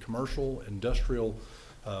 It'll be commercial, industrial,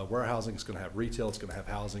 warehousing. It's going to have retail. It's going to have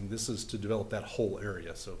housing. This is to develop that whole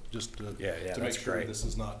area. So just to make sure great. this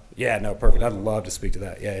is not. Yeah, no, perfect. I'd love to speak to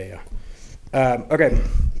that. Yeah. Okay.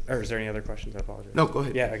 Or is there any other questions? I apologize. No, go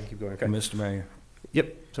ahead. Yeah, I can keep going. Okay. Mr. Mayor.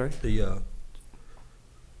 Yep. Sorry.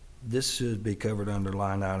 This should be covered under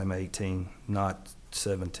line item 18, not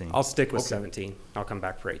 17. I'll stick with Okay. 17. I'll come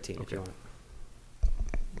back for 18 if you want.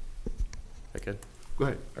 That good? Go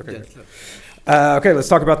ahead. Okay. Good. Okay, let's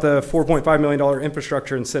talk about the $4.5 million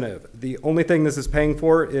infrastructure incentive. The only thing this is paying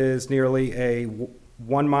for is nearly a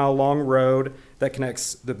 1 mile long road that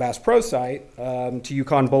connects the Bass Pro site to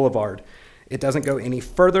Yukon Boulevard. It doesn't go any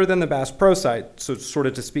further than the Bass Pro site, so sort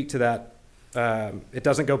of to speak to that, it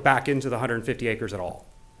doesn't go back into the 150 acres at all.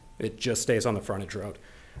 It just stays on the frontage road.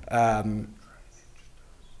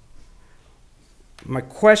 My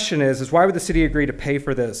question is why would the city agree to pay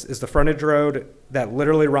for this? Is the frontage road that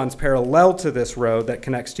literally runs parallel to this road that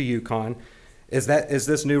connects to Yukon, is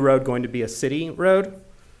this new road going to be a city road?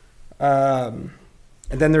 And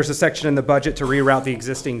then there's a section in the budget to reroute the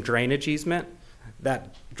existing drainage easement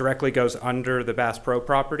that directly goes under the Bass Pro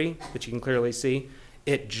property that you can clearly see.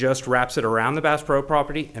 It just wraps it around the Bass Pro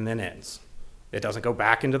property and then ends. It doesn't go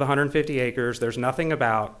back into the 150 acres. There's nothing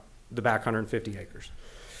about the back 150 acres.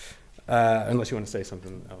 Unless you want to say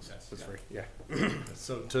something else. That's free. Yeah.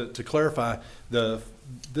 So to clarify,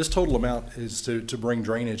 this total amount is to bring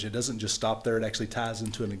drainage. It doesn't just stop there. It actually ties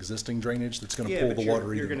into an existing drainage that's going to pull the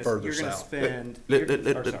water even further south. Let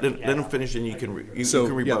them finish and you can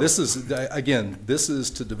rebuttal. This is, again, this is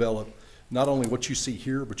to develop not only what you see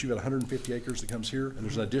here, but you've got 150 acres that comes here, and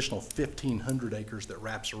there's an additional 1,500 acres that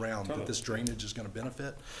wraps around that this drainage is going to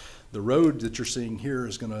benefit. The road that you're seeing here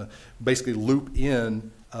is going to basically loop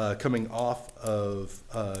in coming off of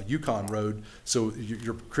Yukon Road. So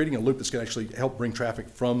you're creating a loop that's going to actually help bring traffic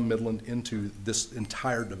from Midland into this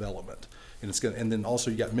entire development. And then also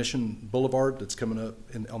you got Mission Boulevard that's coming up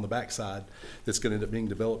on the backside that's going to end up being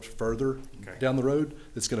developed further down the road.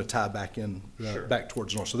 That's going to tie back in back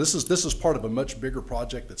towards north. So this is part of a much bigger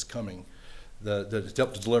project that's coming. To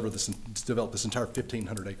help to develop this entire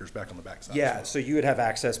 1,500 acres back on the backside. Yeah, so you would have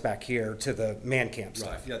access back here to the man camp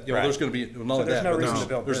stuff. Right. Yeah, there's going to be none of that. No reason to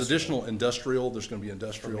build there's this. Additional industrial. There's going to be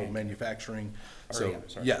industrial manufacturing. So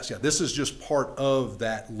yeah, this is just part of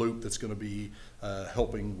that loop that's going to be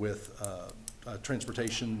helping with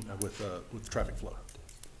transportation with traffic flow.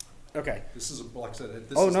 Okay. This is like I said.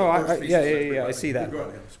 I see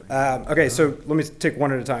that. Okay, so let me take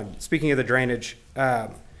one at a time. Speaking of the drainage.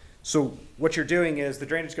 So what you're doing is the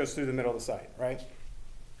drainage goes through the middle of the site, right?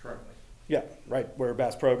 Currently. Yeah, right where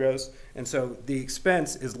Bass Pro goes. And so the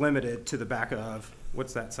expense is limited to the back of,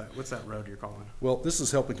 what's that site? What's that road you're calling? Well, this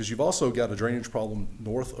is helping because you've also got a drainage problem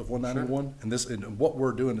north of 191. And what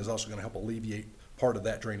we're doing is also going to help alleviate part of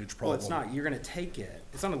that drainage problem. Well, it's not. You're going to take it.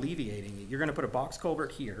 It's not alleviating it. You're going to put a box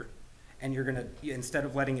culvert here, and you're going to, instead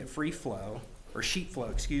of letting it free flow, or sheet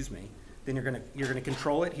flow, excuse me, then you're going to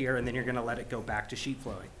control it here, and then you're going to let it go back to sheet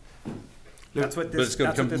flowing. That's what this, but it's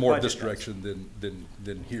going to come more this does. direction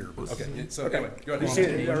than here. Okay. So okay. Anyway, go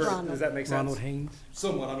ahead. Does that make sense? Ronald Haynes.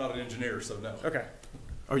 Somewhat. I'm not an engineer, so no. Okay.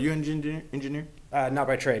 Are you an engineer? Not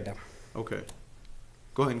by trade, no. Okay.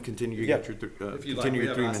 Go ahead and continue. You got your if you continue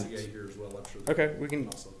like, your we 3 have minutes. ICA here as well. I'm sure. Okay, we can.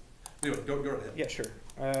 Also. Anyway, go ahead. Yeah, sure.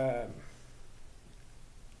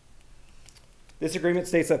 This agreement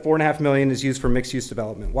states that $4.5 million is used for mixed-use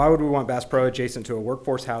development. Why would we want Bass Pro adjacent to a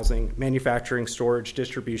workforce housing, manufacturing, storage,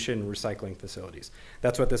 distribution, and recycling facilities?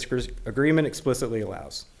 That's what this agreement explicitly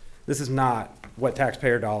allows. This is not what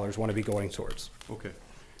taxpayer dollars want to be going towards. Okay.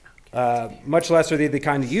 Much less are they the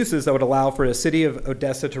kind of uses that would allow for a city of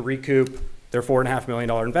Odessa to recoup their $4.5 million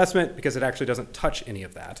investment, because it actually doesn't touch any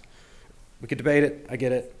of that. We could debate it. I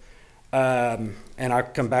get it. And I'll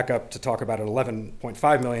come back up to talk about an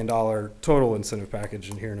 $11.5 million total incentive package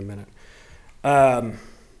in here in a minute.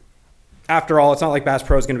 After all, it's not like Bass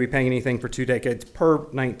Pro is going to be paying anything for 2 decades per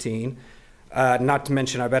 19. Not to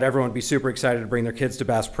mention, I bet everyone would be super excited to bring their kids to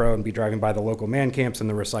Bass Pro and be driving by the local man camps and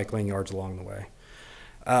the recycling yards along the way.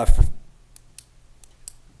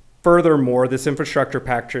 Furthermore, this infrastructure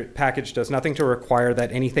package does nothing to require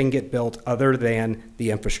that anything get built other than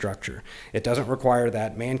the infrastructure. It doesn't require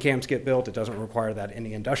that man camps get built. It doesn't require that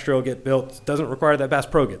any industrial get built. It doesn't require that Bass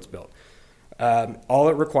Pro gets built. All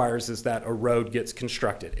it requires is that a road gets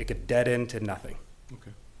constructed. It could dead end to nothing.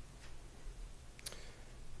 Okay.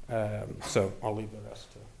 So I'll leave the rest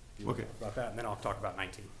to You wanna Okay. talk About that, and then I'll talk about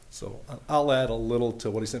 19. So I'll add a little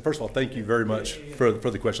to what he said. First of all, thank you very much for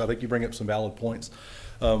the question. I think you bring up some valid points.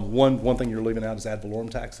 One thing you're leaving out is ad valorem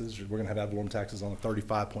taxes. We're going to have ad valorem taxes on a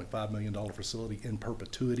 $35.5 million facility in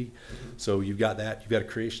perpetuity. So you've got that. You've got a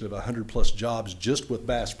creation of 100+ jobs just with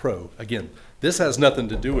Bass Pro. Again, this has nothing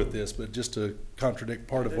to do with this, but just to contradict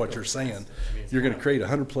part of what you're saying, you're going to create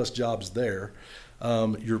 100+ jobs there.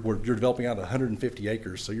 You're developing out 150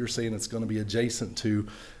 acres, so you're saying it's going to be adjacent to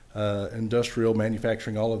industrial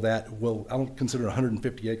manufacturing, all of that. Well, I don't consider a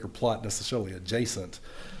 150-acre plot necessarily adjacent.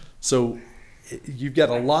 So you've got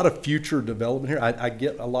a lot of future development here. I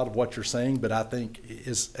get a lot of what you're saying, but I think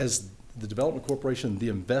as the development corporation, the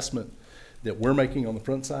investment that we're making on the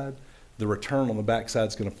front side, the return on the back side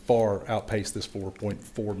is going to far outpace this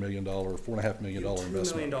 $4.4 million, $4.5 million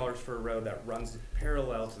investment. $2 million for a road that runs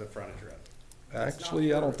parallel to the frontage road.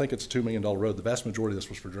 Actually, I don't think it's a $2 million road. The vast majority of this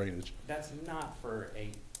was for drainage. That's not for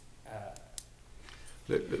a.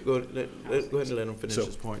 Go ahead and let him finish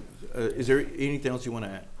his point. Is there anything else you want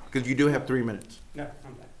to add? Because you do have 3 minutes. No,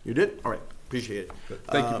 I'm done. You did? All right. Appreciate it. But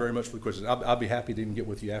thank you very much for the question. I'll be happy to even get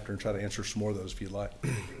with you after and try to answer some more of those if you'd like.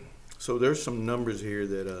 So there's some numbers here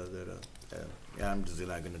that I'm just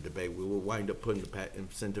not going to debate. We will wind up putting the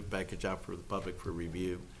incentive package out for the public for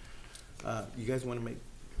review. You guys want to make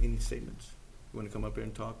any statements? You want to come up here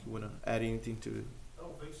and talk? You want to add anything to it? I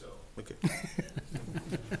don't think so. Okay.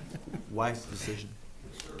 Wise decision.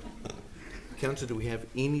 Council, do we have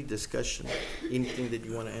any discussion? Anything that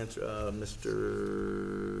you want to answer,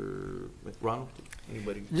 Mr. Ronald?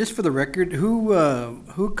 Anybody? Just for the record,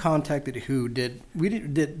 who contacted who? Did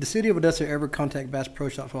the city of Odessa ever contact Bass Pro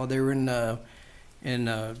Shops while they were in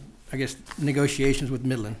I guess negotiations with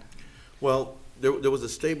Midland? Well, there was a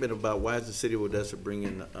statement about why is the city of Odessa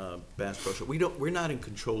bringing Bass Pro Shop. We're not in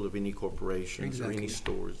control of any corporations or any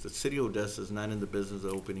stores. The city of Odessa is not in the business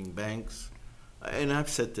of opening banks. And I've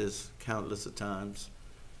said this countless of times.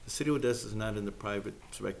 The city of Odessa is not in the private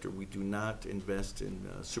sector. We do not invest in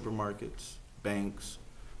supermarkets, banks,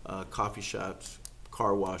 coffee shops,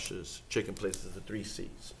 car washes, chicken places, the 3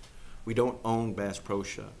 C's. We don't own Bass Pro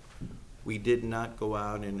Shop. We did not go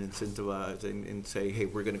out and incentivize and say, hey,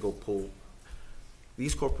 we're going to go pull.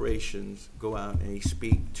 These corporations go out and they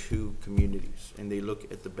speak to communities and they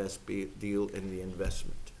look at the best deal in the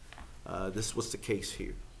investment. This was the case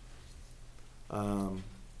here.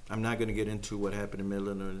 I'm not going to get into what happened in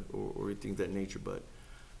Midland or things of that nature, but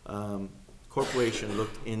corporation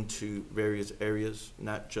looked into various areas,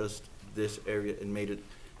 not just this area, and made it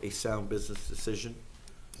a sound business decision.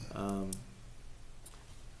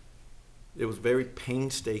 It was very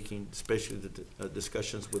painstaking, especially the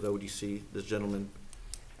discussions with ODC. This gentleman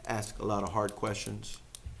asked a lot of hard questions,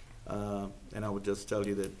 and I would just tell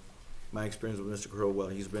you that my experience with Mr. Crowell,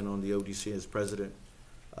 he's been on the ODC as president,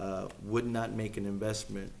 would not make an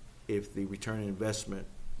investment if the return on investment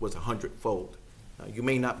was 100-fold. You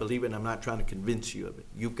may not believe it, and I'm not trying to convince you of it.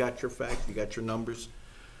 You've got your facts, you got your numbers,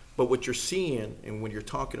 but what you're seeing, and when you're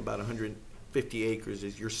talking about 150 acres,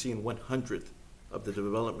 is you're seeing 1/100th of the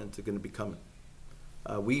development that are going to be coming.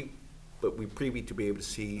 But we privy to be able to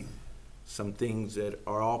see some things that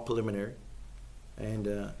are all preliminary, and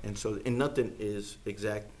nothing is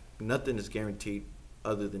exact, nothing is guaranteed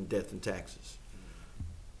other than death and taxes.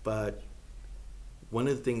 But one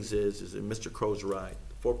of the things is that Mr. Crow's right.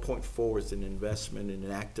 4.4 is an investment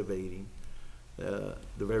in activating the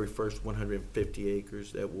very first 150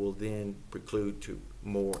 acres that will then preclude to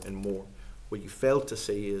more and more. What you failed to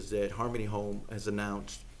say is that Harmony Home has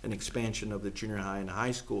announced an expansion of the junior high and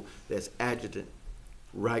high school that's adjacent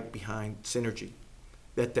right behind Synergy.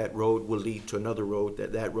 That road will lead to another road,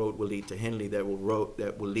 that road will lead to Henley, that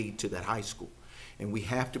will lead to that high school. And we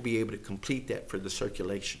have to be able to complete that for the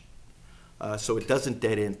circulation. So it doesn't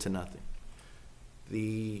dead end to nothing.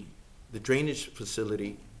 The drainage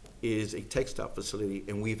facility is a textile facility,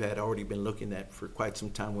 and we've had already been looking at for quite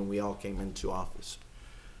some time when we all came into office.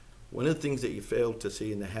 One of the things that you failed to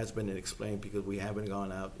see, and that has been explained because we haven't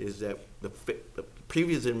gone out, is that the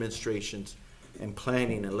previous administrations and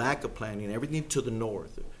planning and lack of planning, everything to the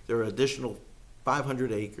north, there are additional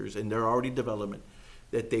 500 acres, and they're already development,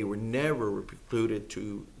 that they were never precluded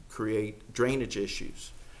to create drainage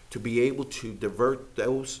issues, to be able to divert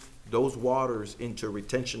those waters into a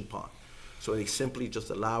retention pond. So they simply just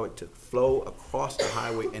allow it to flow across the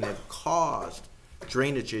highway, and it caused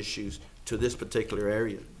drainage issues to this particular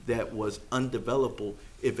area that was undevelopable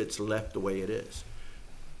if it's left the way it is.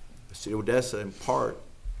 The city of Odessa, in part,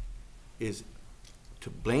 is to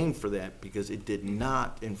blame for that because it did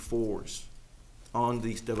not enforce on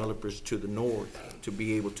these developers to the north to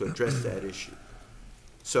be able to address that issue.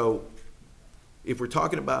 So if we're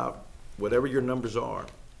talking about whatever your numbers are,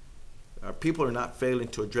 people are not failing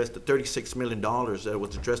to address the $36 million that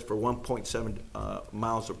was addressed for 1.7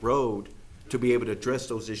 miles of road to be able to address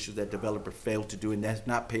those issues that developer failed to do, and that's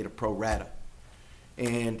not paid a pro rata.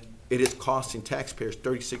 And it is costing taxpayers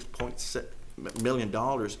 $36 million.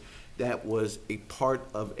 That was a part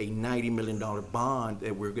of a $90 million bond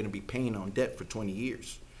that we're going to be paying on debt for 20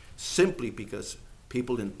 years, simply because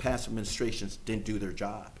people in past administrations didn't do their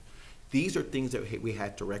job. These are things that we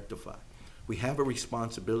had to rectify. We have a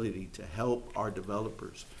responsibility to help our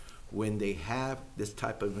developers when they have this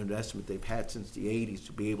type of investment they've had since the 80s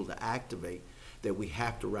to be able to activate, that we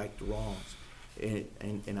have to right the wrongs.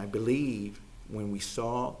 And I believe when we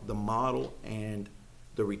saw the model and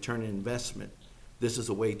the return on investment, this is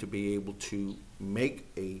a way to be able to make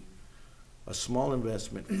a small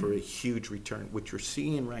investment for a huge return. What you're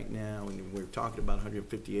seeing right now, and we're talking about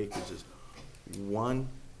 150 acres, is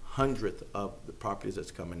 1/100th of the properties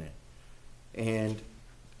that's coming in. And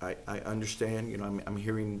I understand, you know, I'm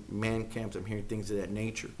hearing man camps, I'm hearing things of that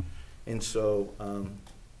nature. And so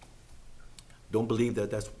don't believe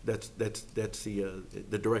that that's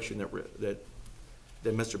the direction that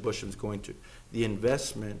Mr. Busham's going to. The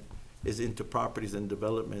investment is into properties and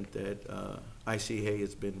development that ICA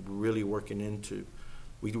has been really working into.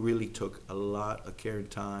 We really took a lot of care and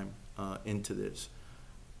time into this.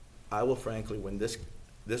 I will frankly, when this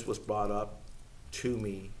was brought up to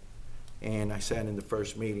me and I sat in the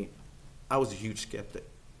first meeting, I was a huge skeptic.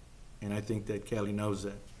 And I think that Kelly knows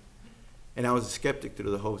that. And I was a skeptic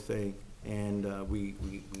through the whole thing. And we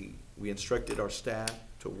instructed our staff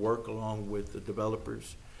to work along with the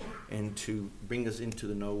developers and to bring us into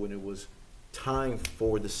the know when it was time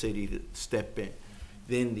for the city to step in.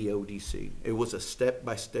 Then the ODC. It was a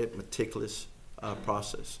step-by-step, meticulous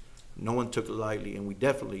process. No one took it lightly, and we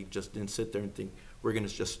definitely just didn't sit there and think we're going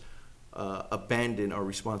to just abandon our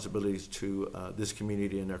responsibilities to this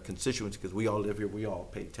community and our constituents, because we all live here, we all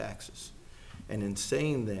pay taxes. And in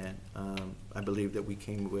saying that, I believe that we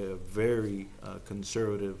came with a very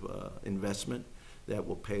conservative investment that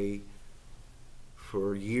will pay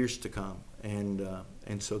for years to come. And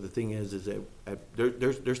so the thing is that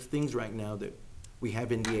there's things right now that we have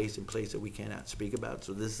NDAs in place that we cannot speak about,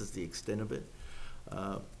 so this is the extent of it.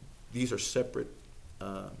 These are separate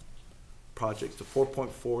projects. The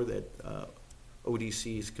 4.4 that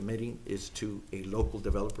ODC is committing is to a local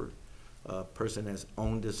developer. Person has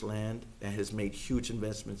owned this land and has made huge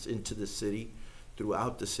investments into the city,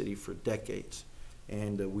 throughout the city for decades.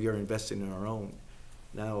 And we are investing in our own.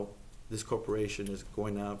 Now, this corporation is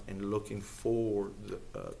going out and looking for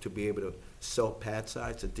to be able to sell pad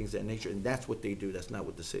sites and things of that nature, and that's what they do. That's not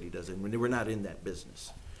what the city does, and we're not in that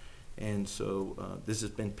business. And so this has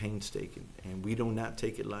been painstaking, and we do not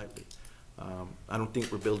take it lightly. I don't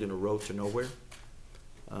think we're building a road to nowhere.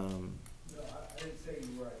 No, I didn't say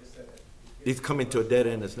you were. I just said that. It's coming to a dead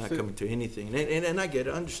end. It's not coming to anything. And I get it.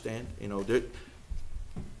 I understand. You know,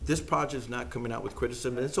 this project is not coming out with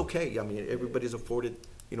criticism, and it's okay. I mean, everybody's afforded,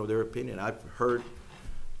 you know, their opinion. I've heard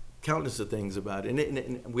countless of things about it,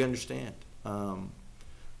 and we understand.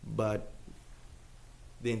 But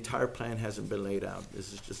the entire plan hasn't been laid out.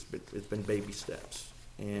 This is just, it's been baby steps.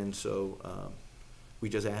 And so we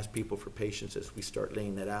just ask people for patience as we start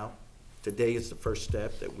laying that out. Today is the first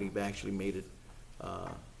step that we've actually made it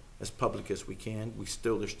as public as we can. There's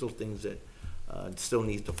still things that still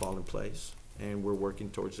need to fall in place, and we're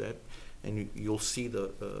working towards that. And you'll see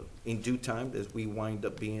in due time as we wind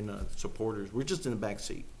up being supporters. We're just in the back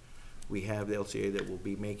seat. We have the LCA that will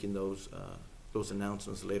be making those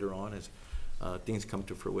announcements later on as things come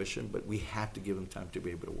to fruition, but we have to give them time to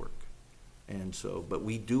be able to work. And so, but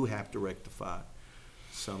we do have to rectify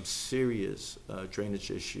some serious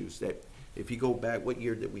drainage issues that, if you go back, what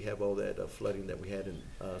year did we have all that flooding that we had in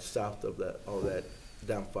south of all that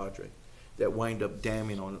down Fadre, that wind up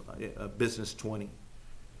damming on Business 20,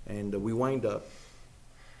 and we wind up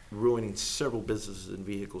ruining several businesses and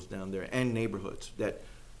vehicles down there and neighborhoods.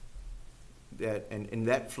 And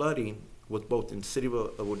that flooding was both in the city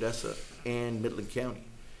of Odessa and Midland County,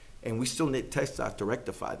 and we still need TxDOT to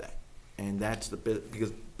rectify that. And that's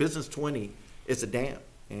because Business 20 is a dam.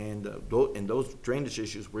 And those drainage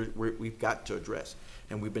issues we've got to address,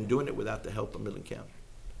 and we've been doing it without the help of Midland County.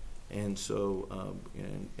 And so,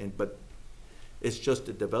 but it's just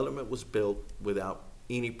the development was built without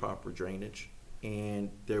any proper drainage, and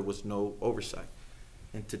there was no oversight.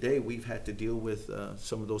 And today we've had to deal with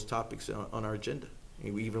some of those topics on our agenda,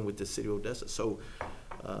 even with the city of Odessa. So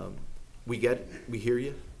we get it, we hear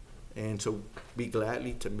you, and so be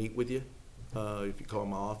gladly to meet with you. If you call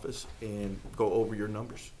my office and go over your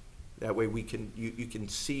numbers. That way you can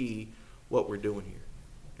see what we're doing here.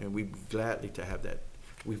 And we'd be gladly to have that.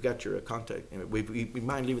 We've got your contact, and we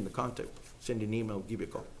mind leaving the contact. Send you an email, give you a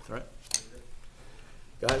call, all right?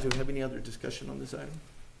 Guys, do we have any other discussion on this item?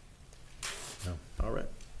 No. All right,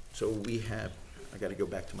 so we have, I gotta go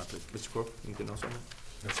back to my place. Mr. Corp, anything else on that?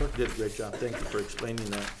 Yes, sir. You did a great job, thank you for explaining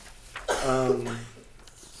that.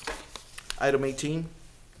 Item 18?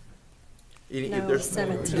 No,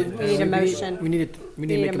 17. We need a motion. We need to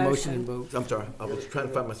make a motion and vote. I'm sorry, I was trying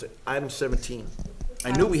to find myself. Item 17.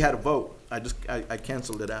 I knew we had a vote, I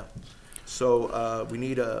canceled it out. So, we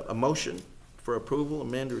need a motion for approval,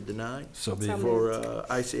 amend or deny. So be it. For,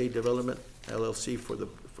 ICA Development LLC for the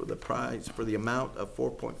prize, for the amount of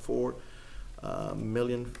 $4.4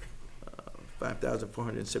 million,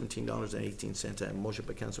 $5,417.18. I have a motion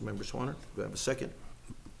by Councilmember Swanner. Do I have a second?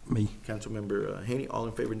 Me. Councilmember Haney, all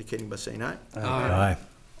in favor indicating by saying aye. Aye. Aye.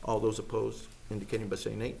 All those opposed indicating by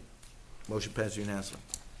saying nay. Motion passes unanimously.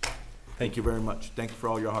 Thank you very much. Thank you for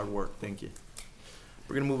all your hard work. Thank you.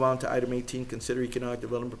 We're going to move on to item 18, consider economic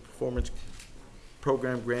development performance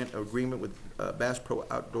program grant agreement with Bass Pro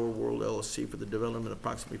Outdoor World LLC for the development of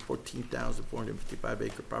approximately 14,455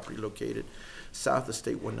 acre property located south of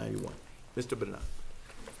State 191. Mr. Bernard.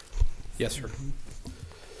 Yes, sir.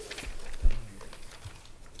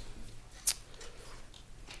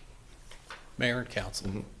 Mayor and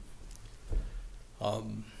Council.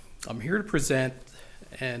 I'm here to present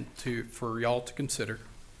and for y'all to consider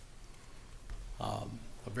a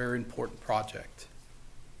very important project.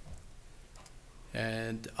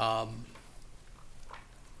 And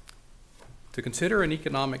to consider an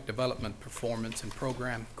economic development performance and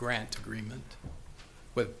program grant agreement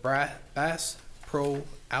with Bass Pro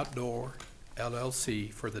Outdoor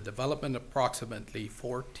LLC for the development of approximately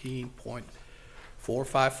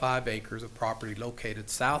 14.455 acres of property located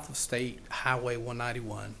south of State Highway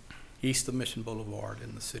 191, east of Mission Boulevard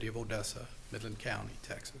in the city of Odessa, Midland County,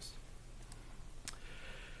 Texas.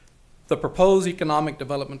 The proposed economic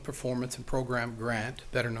development performance and program grant,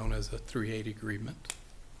 better known as a 380 agreement,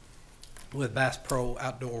 with Bass Pro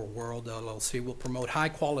Outdoor World LLC will promote high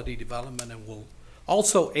quality development and will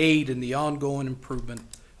also aid in the ongoing improvement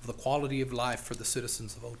of the quality of life for the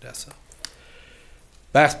citizens of Odessa.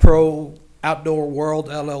 Bass Pro Outdoor World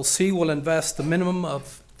LLC will invest the minimum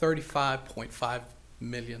of $35.5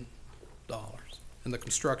 million in the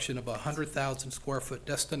construction of a 100,000 square foot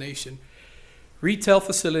destination retail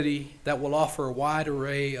facility that will offer a wide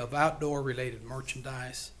array of outdoor related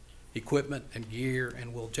merchandise, equipment, and gear,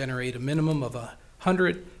 and will generate a minimum of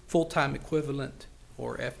 100 full-time equivalent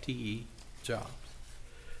or FTE jobs.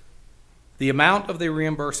 The amount of the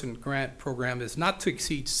reimbursement grant program is not to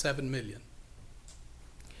exceed $7 million,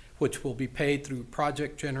 which will be paid through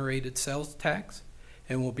project-generated sales tax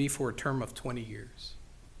and will be for a term of 20 years.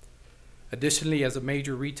 Additionally, as a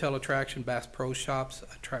major retail attraction, Bass Pro Shops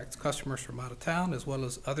attracts customers from out of town as well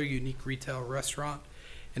as other unique retail restaurant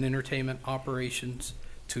and entertainment operations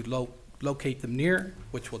to locate them near,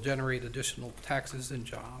 which will generate additional taxes and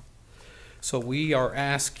jobs. So we are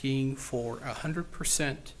asking for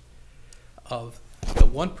 100% of the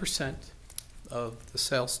 1% of the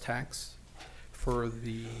sales tax for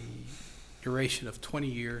the duration of 20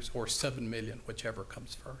 years or $7 million, whichever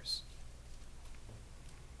comes first.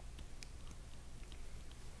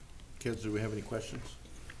 Kids, do we have any questions?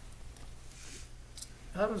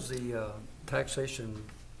 How does the taxation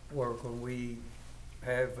work when we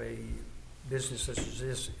have a business such as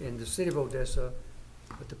this in the city of Odessa,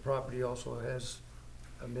 but the property also has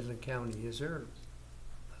a Midland County? Is there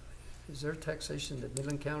taxation that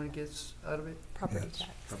Midland County gets out of it? Property tax.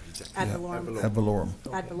 Property tax. Ad valorem. Ad valorem.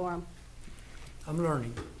 Ad valorem. I'm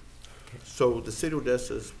learning. So the city of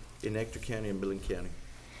Odessa is in Ector County and Midland County.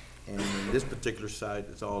 And this particular site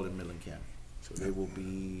is all in Midland County. So they will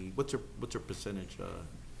be, what's their percentage,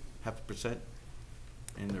 0.5%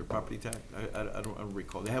 in their property tax? I don't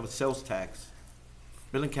recall. They have a sales tax.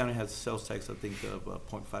 Midland County has a sales tax, I think, of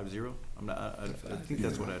 0.50. I think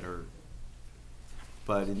that's what I'd heard.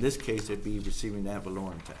 But in this case, they'd be receiving the ad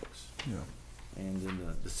valorem tax. Yeah. And then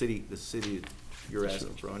the city, you're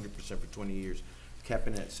asking for 100% for 20 years,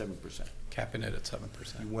 capping at 7%. Capping it at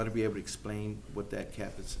 7%. You want to be able to explain what that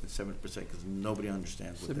cap is at 7%, because nobody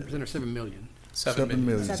understands what that is. 7% or 7 million? 7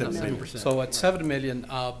 million. 7 So at 7 million,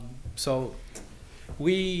 so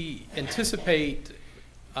we anticipate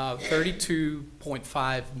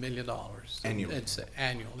 $32.5 million. Annual. It's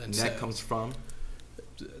annual in And sales. that comes from?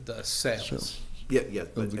 The sales. Yeah,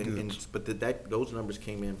 but those numbers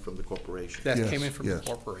came in from the corporation. That came in from the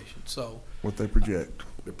corporation, so. What they project.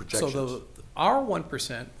 The projections. So our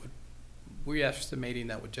 1%, we're estimating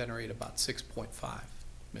that would generate about $6.5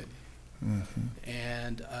 million.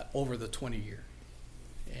 and over the 20-year.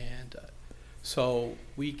 And so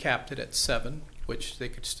we capped it at 7, which they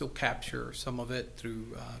could still capture some of it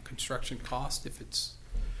through construction cost if it's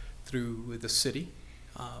through the city.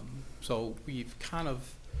 So we've kind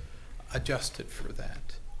of adjusted for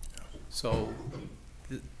that. So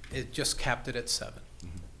it just capped it at 7.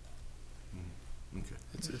 Okay.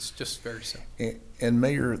 It's just very simple. And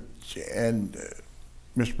Mayor, and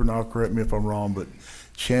Mr. Bernal, correct me if I'm wrong, but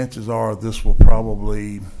chances are this will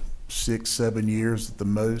probably 6-7 years at the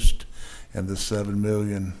most, and the 7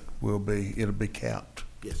 million it'll be capped.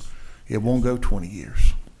 Yes. It won't go 20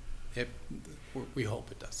 years. We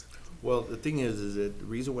hope it doesn't. Well, the thing is that the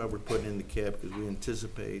reason why we're putting in the cap, because we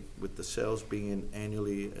anticipate with the sales being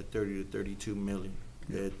annually at 30 to 32 million,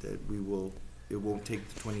 that it won't take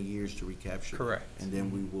the 20 years to recapture. Correct. And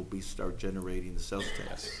then we will start generating the sales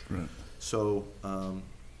tax. Right. So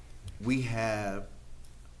we have,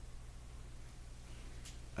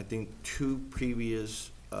 I think, 2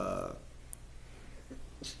 previous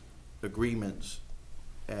agreements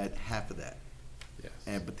at half of that. Yes.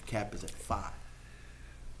 But the cap is at 5,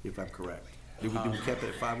 if I'm correct. Did we cap it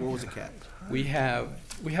at 5? What was the cap? We have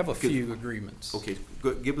a few agreements. Okay,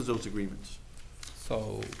 give us those agreements.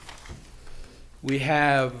 So we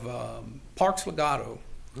have Parks Legato,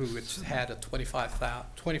 who had a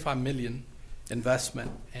 $25 million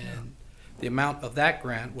investment, and the amount of that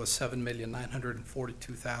grant was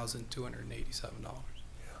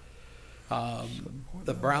 $7,942,287.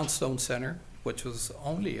 The Brownstone Center, which was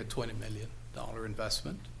only a $20 million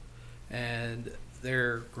investment, and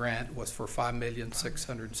their grant was for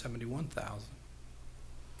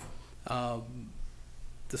 $5,671,000.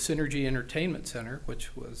 The Synergy Entertainment Center,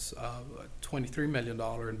 which was a $23 million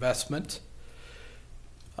investment,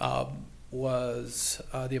 was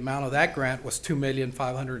the amount of that grant was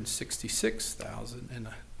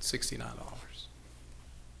 $2,566,069.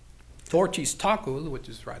 Torchy's Taco, which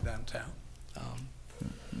is right downtown,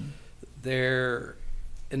 their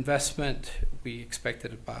investment we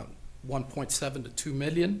expected about 1.7 to 2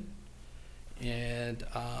 million, and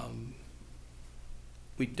I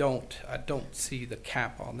don't see the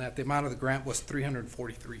cap on that. The amount of the grant was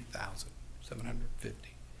 $343,750.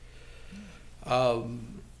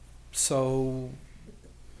 So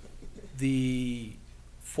the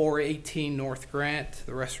 418 North Grant,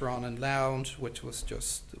 the restaurant and lounge, which was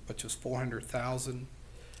 $400,000,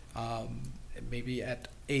 maybe at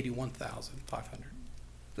 $81,500.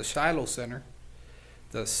 The Shiloh Center,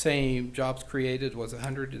 the same jobs created was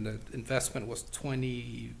 100, and the investment was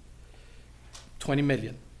 20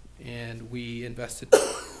 million, and we invested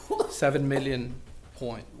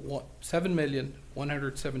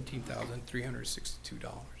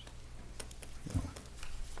 $7,117,362.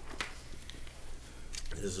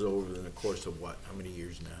 This is over in the course of what? How many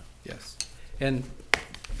years now? Yes, and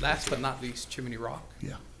last but not least, Chimney Rock.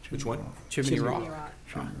 Yeah. Which one? Chimney Rock.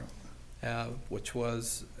 Chimney Rock. Which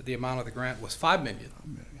was, the amount of the grant was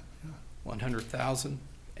 $5,100,000,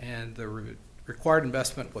 and the required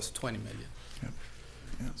investment was $20 million. Yep.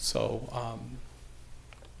 So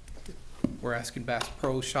we're asking Bass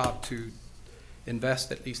Pro Shop to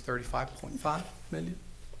invest at least $35.5 million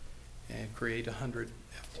and create 100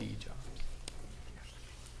 FTE jobs.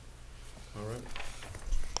 All right.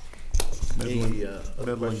 Midland, Any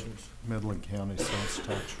other questions? Midland County sales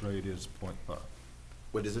tax rate is 0.5.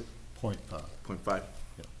 What is it? 0.5. 0.5? Yeah.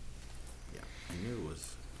 Yeah, I knew it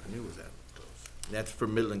was that close. That's for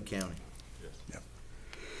Midland County. Yes. Yep.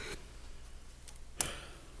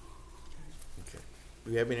 Okay.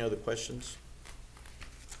 Do we have any other questions?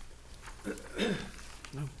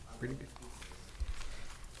 No, pretty good.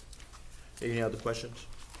 Any other questions?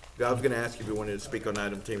 I was gonna ask if you wanted to speak on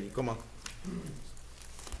item 10. Come on.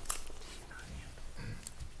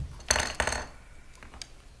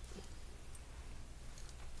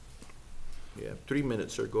 Yeah, 3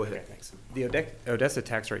 minutes, sir. Go ahead. Okay, thanks. The Odessa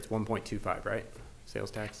tax rate's 1.25, right? Sales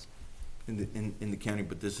tax? In the county,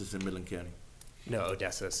 but this is in Midland County. No,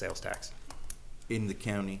 Odessa sales tax. In the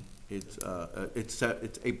county, it's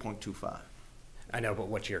 8.25. I know, but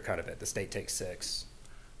what's your cut of it? The state takes 6.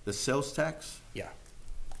 The sales tax, Yeah.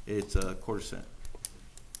 it's a quarter cent.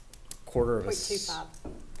 Quarter of a 0.25.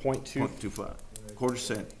 0.2. 0.25. Quarter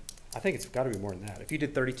cent. I think it's got to be more than that. If you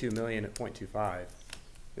did 32 million at 0.25,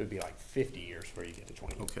 it would be like 50 years before you get to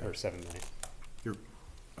 20 Okay. or 7 million.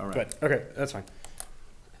 All right. But okay, that's fine.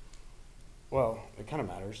 Well, it kind of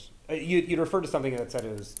matters. You'd referred to something that said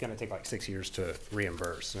it was going to take like 6 years to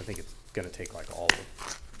reimburse, and I think it's going to take like all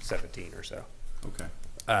of 17 or so. Okay.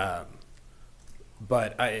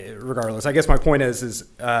 But regardless, I guess my point is, it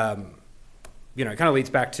kind of leads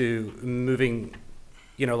back to moving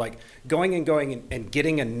You know, like going and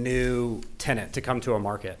getting a new tenant to come to a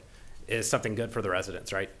market is something good for the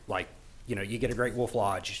residents, right? Like, you know, you get a Great Wolf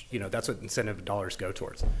Lodge, you know, that's what incentive dollars go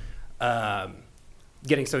towards.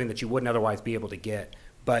 Getting something that you wouldn't otherwise be able to get.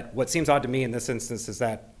 But what seems odd to me in this instance is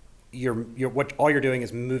that all you're doing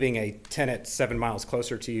is moving a tenant 7 miles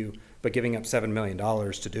closer to you, but giving up $7 million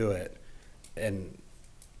to do it. And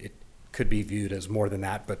it could be viewed as more than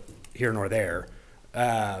that, but here nor there.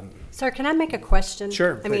 Sir, can I make a question?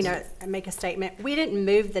 Sure, I mean, please. make a statement. We didn't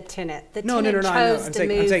move the tenant. The No, tenant I know. chose I'm to saying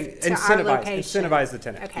move to our incentivize location. the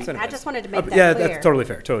tenant. Okay, I Incentivize. just wanted to make that yeah, clear. that's totally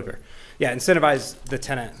fair. Yeah, incentivize the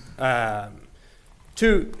tenant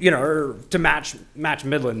to, you know, or to match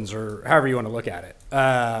Midlands or however you want to look at it.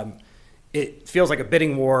 It feels like a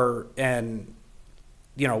bidding war, and,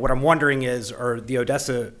 you know, what I'm wondering is, are the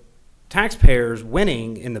Odessa taxpayers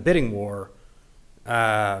winning in the bidding war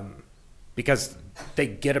because they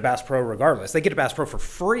get a Bass Pro regardless? They get a Bass Pro for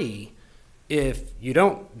free if you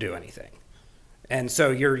don't do anything. And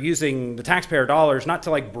so you're using the taxpayer dollars not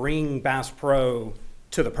to like bring Bass Pro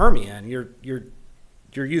to the Permian. You're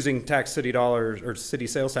using tax city dollars or city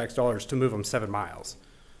sales tax dollars to move them 7 miles.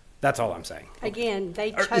 That's all I'm saying. Again,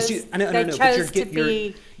 they Or, chose, excuse- I know, they but chose to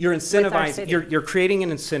be you're with our incentivizing. city. You're creating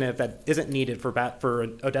an incentive that isn't needed for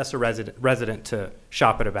an Odessa resident to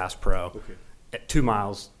shop at a Bass Pro at 2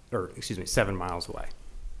 miles, or excuse me, 7 miles away.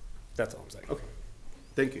 That's all I'm saying. Okay,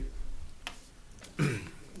 thank you.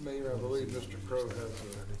 Mayor, I believe Mr. Crowe has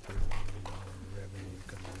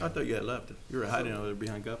I thought you had left. You were hiding over there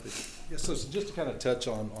behind Guppy. Yes, so just to kind of touch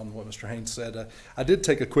on what Mr. Haynes said, I did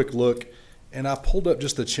take a quick look, and I pulled up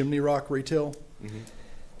just the Chimney Rock retail.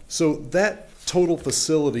 So that total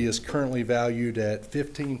facility is currently valued at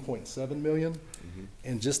 $15.7 million,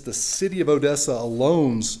 and just the city of Odessa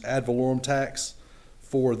alone's ad valorem tax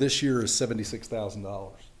for this year is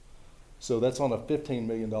 $76,000. So that's on a $15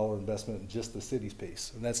 million investment in just the city's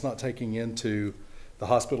piece, and that's not taking into the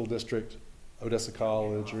hospital district, Odessa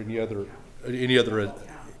College, or any other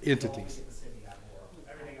entities.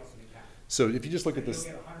 So if you just look at this.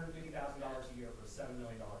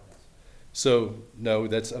 So, no,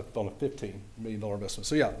 that's up on a $15 million investment.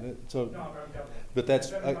 So, yeah, but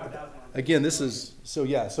that's, again, this is, so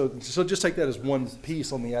just take that as one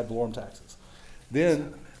piece on the ad valorem taxes.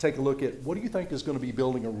 Then take a look at what do you think is going to be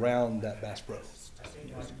building around that Bass Pro?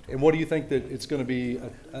 And what do you think that it's going to be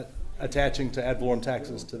attaching to ad valorem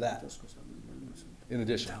taxes to that? In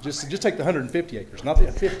addition, just take the 150 acres, not the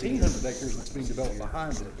 1,500 acres that's being developed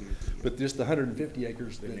behind it, but just the 150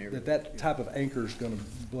 acres that type of anchor is going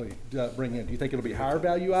to bring in. Do you think it'll be higher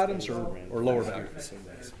value items or lower value?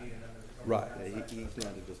 Right.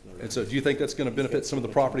 And so do you think that's going to benefit some of the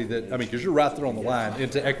property that, I mean, because you're right there on the line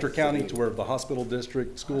into Ector County to where the hospital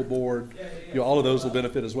district, school board, you know, all of those will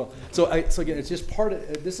benefit as well. So again, it's just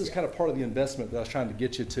this is kind of part of the investment that I was trying to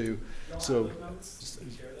get you to. So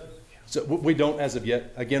we don't as of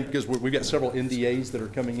yet, again, because we've got several NDAs that are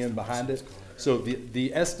coming in behind it. So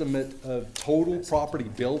the estimate of total property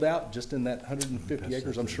build out just in that 150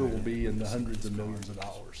 acres, I'm sure will be in the hundreds of millions of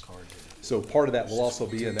dollars. So part of that will also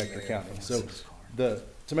be in Ector County. So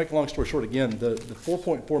to make a long story short, again, the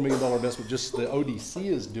 $4.4 million investment just the ODC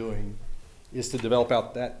is doing is to develop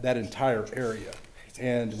out that entire area.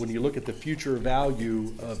 And when you look at the future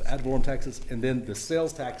value of ad valorem taxes and then the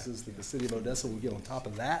sales taxes that the city of Odessa will get on top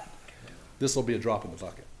of that, this will be a drop in the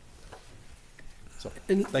bucket. So,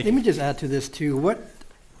 let me just add to this too. What,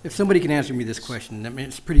 if somebody can answer me this question? I mean,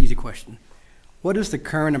 it's a pretty easy question. What is the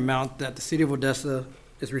current amount that the city of Odessa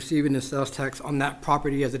is receiving in sales tax on that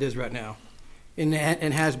property as it is right now, and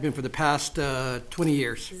has been for the past 20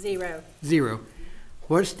 years? Zero.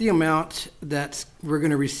 What's the amount that we're going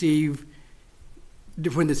to receive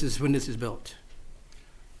when this is built?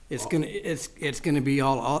 It's gonna be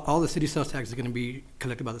all the city sales tax is going to be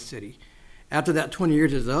collected by the city. After that 20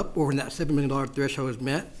 years is up, or when that $7 million threshold is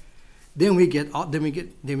met, then we get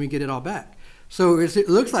it all back. So it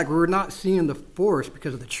looks like we're not seeing the forest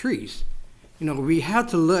because of the trees. You know, we have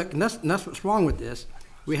to look, and that's what's wrong with this.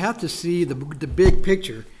 We have to see the big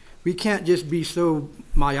picture. We can't just be so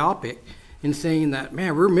myopic in saying that,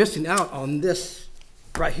 man, we're missing out on this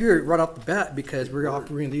right here, right off the bat, because we're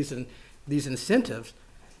offering these incentives.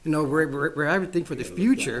 You know, we're everything for the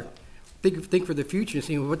future. Think for the future and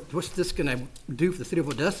seeing what's this going to do for the city of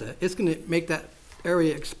Odessa. It's going to make that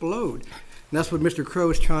area explode. And that's what Mr.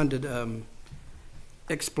 Crowe is trying to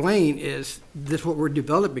explain is this what we're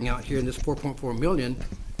developing out here in this 4.4 million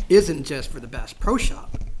isn't just for the Bass Pro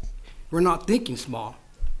Shop. We're not thinking small.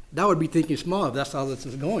 That would be thinking small if that's all this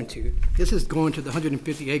is going to. This is going to the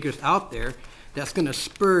 150 acres out there that's going to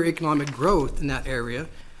spur economic growth in that area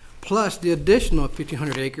plus the additional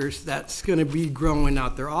 1,500 acres that's going to be growing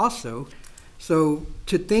out there also. So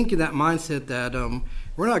to think in that mindset that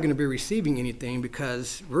we're not going to be receiving anything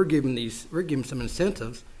because we're giving some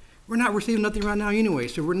incentives, we're not receiving nothing right now anyway,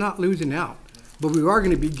 so we're not losing out. But we are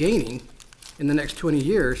going to be gaining in the next 20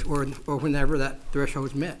 years or whenever that threshold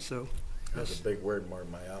is met. So that's a big word, more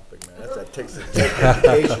myopic, man. That takes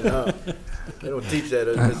education, huh? They don't teach that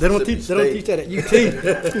at they don't teach that at UT.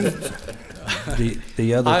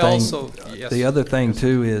 The other thing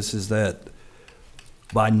too is that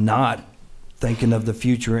by not thinking of the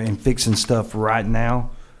future and fixing stuff right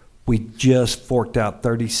now, we just forked out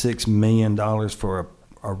 $36 million for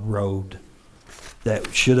a road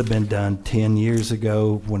that should have been done 10 years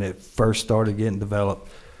ago when it first started getting developed.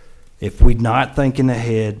 If we're not thinking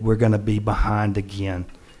ahead, we're going to be behind again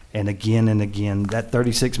and again and again. That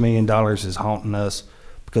 $36 million is haunting us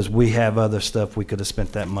because we have other stuff we could have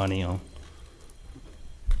spent that money on.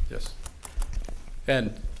 Yes.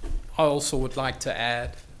 And I also would like to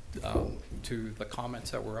add to the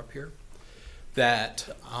comments that were up here that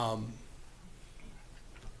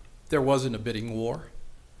there wasn't a bidding war.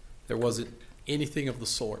 There wasn't anything of the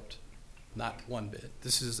sort, not one bit.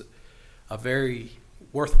 This is a very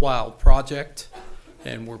worthwhile project,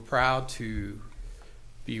 and we're proud to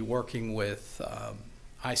be working with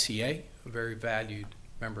ICA, a very valued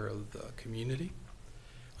member of the community,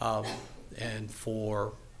 and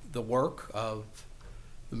for the work of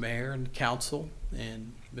the mayor and council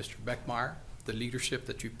and Mr. Beckmeyer, the leadership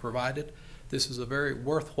that you provided. This is a very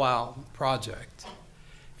worthwhile project.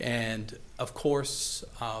 And of course,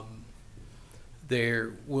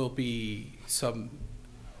 there will be some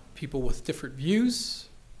people with different views.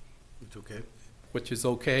 It's okay. Which is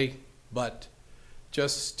okay, but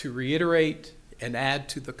just to reiterate and add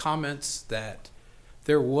to the comments that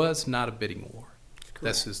there was not a bidding war.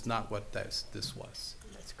 This is not what this was.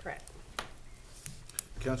 That's correct.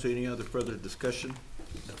 Council, any other further discussion?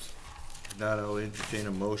 If not, I'll entertain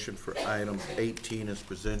a motion for item 18 as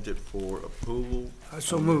presented for approval.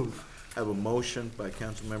 So move. I have a motion by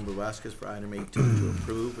Councilmember Vasquez for item 18 to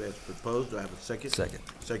approve as proposed. Do I have a second? Second.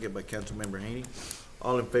 Second by Councilmember Haney.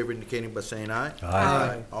 All in favor indicating by saying aye.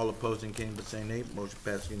 Aye. All opposed indicating by saying nay. Motion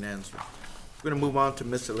passed unanimously. We're going to move on to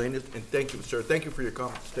miscellaneous, and thank you, sir. Thank you for your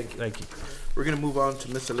comments. Thank you. Thank you. We're going to move on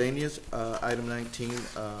to miscellaneous. Item 19,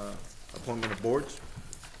 appointment of boards.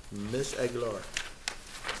 Ms. Aguilar.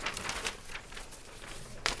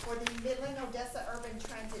 For the Midland Odessa Urban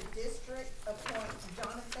Transit District, appoint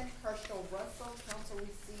Jonathan Herschel Russell. Council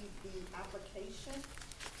received the application.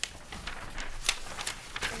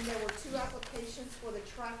 And there were 2 applications for the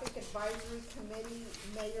Traffic Advisory Committee.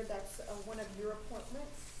 Mayor, that's one of your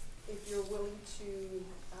appointments, if you're willing to.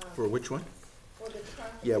 For which one? For the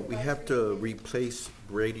Traffic Yeah, we have Advisory to Committee. replace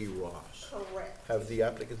Brady Ross. Correct. Have the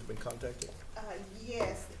applicants been contacted?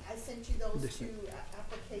 Yes, I sent you those 2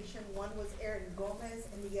 applications. One was Aaron Gomez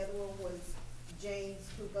and the other one was James,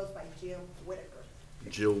 who goes by Jim Whitaker.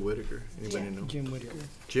 Jill Whitaker. Anybody Yeah. know? Jim Whitaker.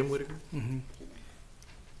 Jim Whitaker? Mm-hmm.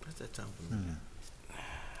 Does that sound familiar?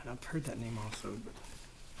 I've heard that name also.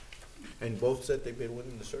 And both said they've been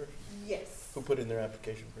willing to serve? Yes. Who put in their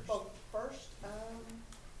application first? Well, first,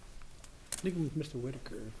 I think it was Mr.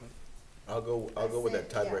 Whitaker. I'll go with that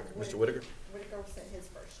tiebreaker. Mr. Whitaker? Whitaker sent his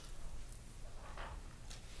first.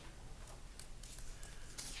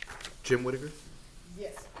 Jim Whitaker?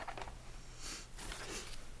 Yes.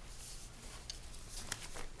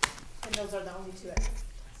 And those are the only 2 applicants.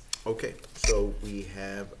 Okay, so we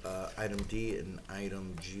have item D and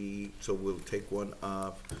item G, so we'll take one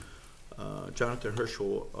of Jonathan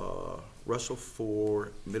Herschel Russell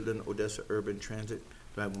for Midland Odessa Urban Transit.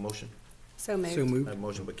 Do I have a motion? So moved. So moved. I have a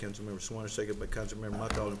motion by Councilmember Swanner, second by Councilmember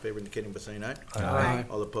Mata. All in favor indicating by saying aye. Aye.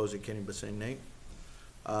 All opposed indicating by saying nay.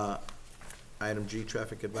 Item G,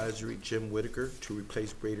 Traffic Advisory, Jim Whitaker to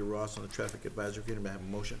replace Brady Ross on the Traffic Advisory Committee. May I have a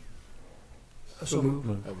motion? So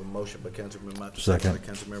moved. I have a motion by Councilmember Mata, Second. by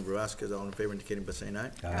Councilmember Vasquez. All in favor indicating by saying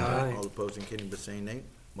aye. Aye. All opposed indicating by saying nay.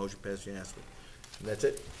 Motion passed unanimously. And that's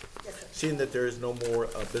it? Yes, sir. Seeing that there is no more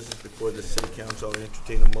business before the city council, I'll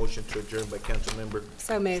entertain a motion to adjourn by Councilmember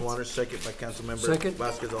So moved. Swanner, second by Councilmember Second.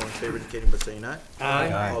 Vasquez. All in favor indicating by saying aye.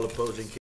 Aye. All opposed indicating